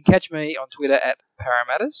 You can catch me on Twitter at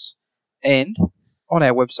Parramatters and on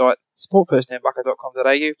our website,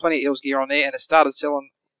 sportfirstnambucker.com.au. Plenty of Eels gear on there, and it started selling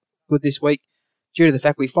good this week due to the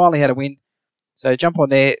fact we finally had a win. So jump on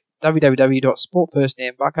there,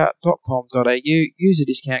 www.sportfirstnambucker.com.au. Use the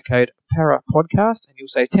discount code PARAPODCAST and you'll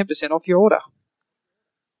save 10% off your order.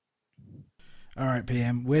 All right,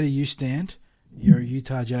 PM, where do you stand? You're a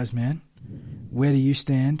Utah Jazz man. Where do you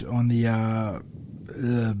stand on the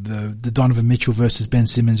Donovan Mitchell versus Ben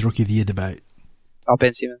Simmons Rookie of the Year debate? Oh,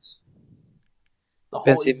 Ben Simmons.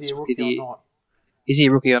 Ben Simmons Rookie of the Year. Is he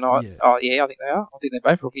a rookie or not? Yeah. Oh, yeah, I think they are. I think they're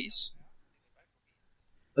both rookies.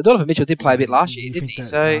 But Donovan Mitchell did play a bit last year, didn't he?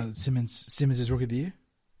 Simmons is Rookie of the Year?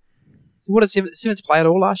 So what did Simmons play at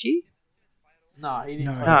all last year? No, he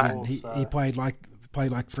didn't play No, at all. he played like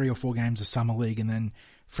 3 or 4 games of summer league and then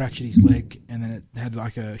fractured his leg, and then it had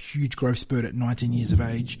like a huge growth spurt at 19 years of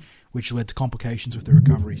age, which led to complications with the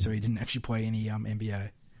recovery. So he didn't actually play any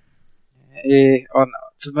NBA. Yeah, for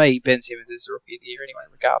me, Ben Simmons is the Rookie of the Year anyway.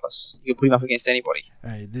 Regardless, you'll put him up against anybody.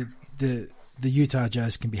 Hey, the Utah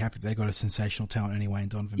Jazz can be happy they got a sensational talent anyway in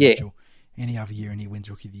Donovan Mitchell. Any other year, and he wins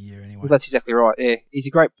Rookie of the Year anyway. Well, that's exactly right. Yeah,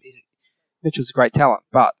 Mitchell's a great talent,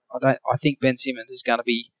 but I think Ben Simmons is going to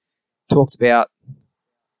be talked about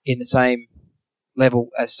in the same level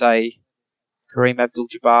as, say, Kareem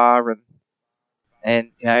Abdul-Jabbar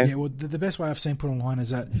and Yeah, well, the best way I've seen put online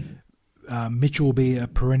is that Mitchell will be a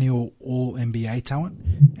perennial All-NBA talent,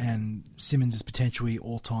 and Simmons is potentially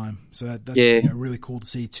all-time. So that's really cool to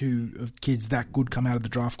see 2 of kids that good come out of the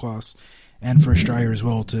draft class, and for Australia as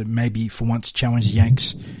well to maybe for once challenge the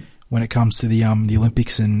Yanks when it comes to the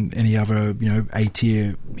Olympics and any other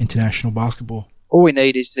A-tier international basketball. All we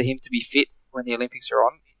need is for him to be fit when the Olympics are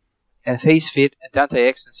on. And if he's fit and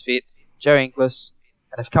Dante Exum's fit, Joe Inglis,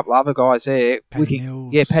 and a couple of other guys there, Paddy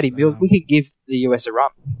Mills, Paddy Mills, we can give the US a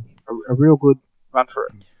run, a real good run for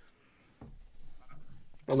it.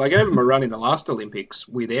 Well, they gave them a run in the last Olympics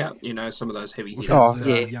without, some of those heavy hitters. Oh,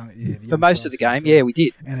 yeah. For most of the game, we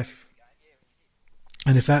did. And if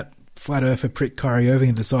that flat earther prick Kyrie Irving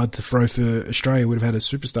had decided to throw for Australia, would have had a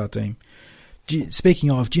superstar team. Speaking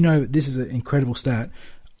of, do you know, this is an incredible stat,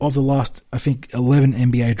 of the last, I think, 11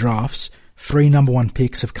 NBA drafts, 3 number 1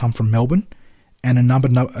 picks have come from Melbourne, and a number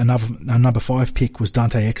 5 pick was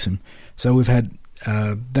Dante Exum. So we've had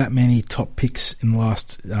that many top picks in the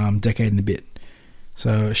last decade and a bit.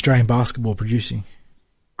 So Australian basketball producing.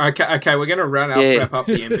 Okay, we're going to wrap up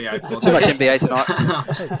the NBA pod. Too much NBA tonight.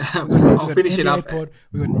 I'll finish it up. Pod,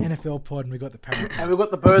 we've got an NFL pod, and we've got the Parrot pod. And we've got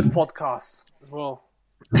the Birds podcast as well.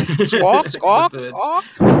 Squawk.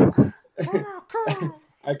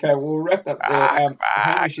 Okay, we'll wrap up there.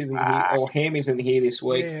 Hamish isn't here, or Ham isn't here this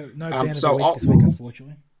week. Yeah, no band of the week this week,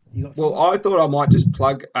 unfortunately. Well, I thought I might just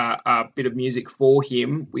plug a bit of music for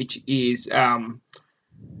him, which is, gosh,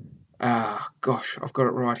 I've got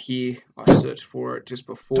it right here. I searched for it just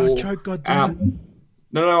before. Don't choke, goddammit.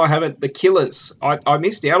 No, I haven't. The Killers. I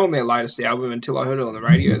missed out on their latest album until I heard it on the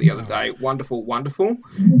radio the other day. Wonderful, Wonderful.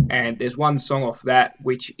 And there's one song off that,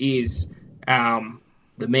 which is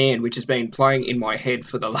The Man, which has been playing in my head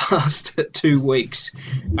for the last 2 weeks.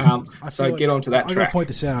 So get onto that track. I got to point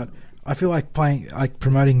this out. I feel like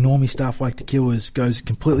promoting normie stuff like The Killers goes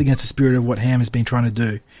completely against the spirit of what Ham has been trying to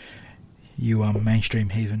do. You mainstream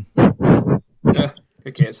heathen. Who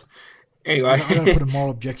cares? Anyway. I've got to put a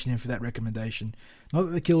moral objection in for that recommendation. Not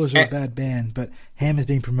that The Killers are a bad band, but Ham has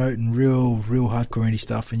been promoting real hardcore indie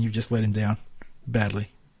stuff, and you've just let him down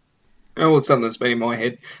badly. Oh, it's something that's been in my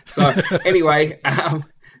head. So, anyway,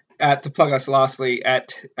 to plug us lastly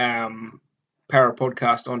at Para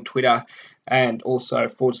Podcast on Twitter and also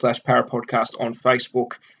 /Para Podcast on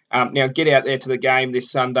Facebook. Now, get out there to the game this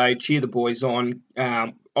Sunday. Cheer the boys on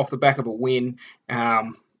off the back of a win.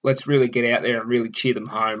 Let's really get out there and really cheer them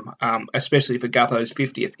home, especially for Gutho's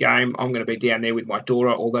 50th game. I'm going to be down there with my daughter,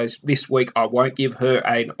 although this week I won't give her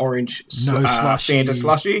an orange Fanta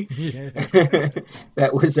slushie. Yeah.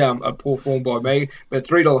 That was a poor form by me. But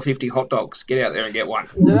 $3.50 hot dogs. Get out there and get one.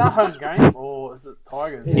 Is it our home game or is it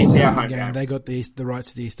Tigers? It's our home game. They got the rights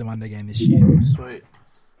to the Easter Monday game this year. Sweet.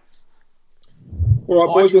 All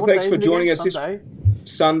right, boys. Well, thanks for joining us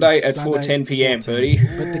Sunday at 4:10 p.m. Bertie.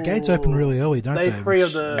 But the gates open really early, don't they? Day 3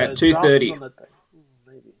 of the at 2:30.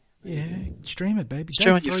 Yeah, stream it, baby.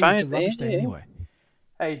 Stream on your phone, man. Anyway.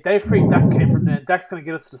 Hey, day 3, Dak came from there. Dak's going to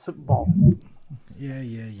get us to the Super Bowl. Yeah.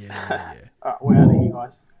 All right, we're out of here,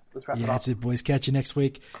 guys. Let's wrap it up. That's it, boys. Catch you next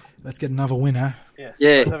week. Let's get another winner. Yes.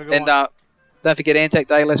 Yeah, and don't forget Anzac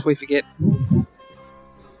Day, lest we forget.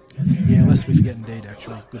 Yeah, lest we forget indeed,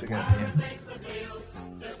 actually. Good point, PM.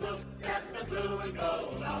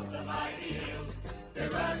 They're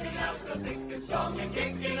running out the thick and strong and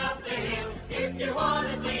kicking up the hill. If you want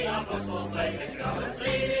to see our football play, then go and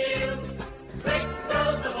see you. Quick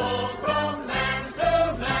throws the ball from man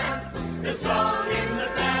to man. They're strong in the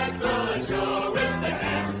tackle and sure with their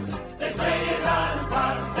hands. They play it hard and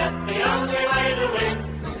fast, that's the only way to win.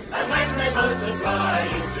 And when they both supply,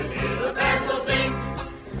 you should hear the band sing.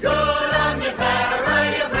 Good on your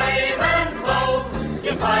para, you're brave and bold.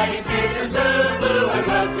 You fight it and blue and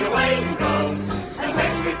work your way and go.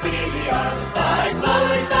 When we see the other side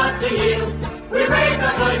slowly start to yield, we raise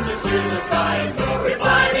our voices to the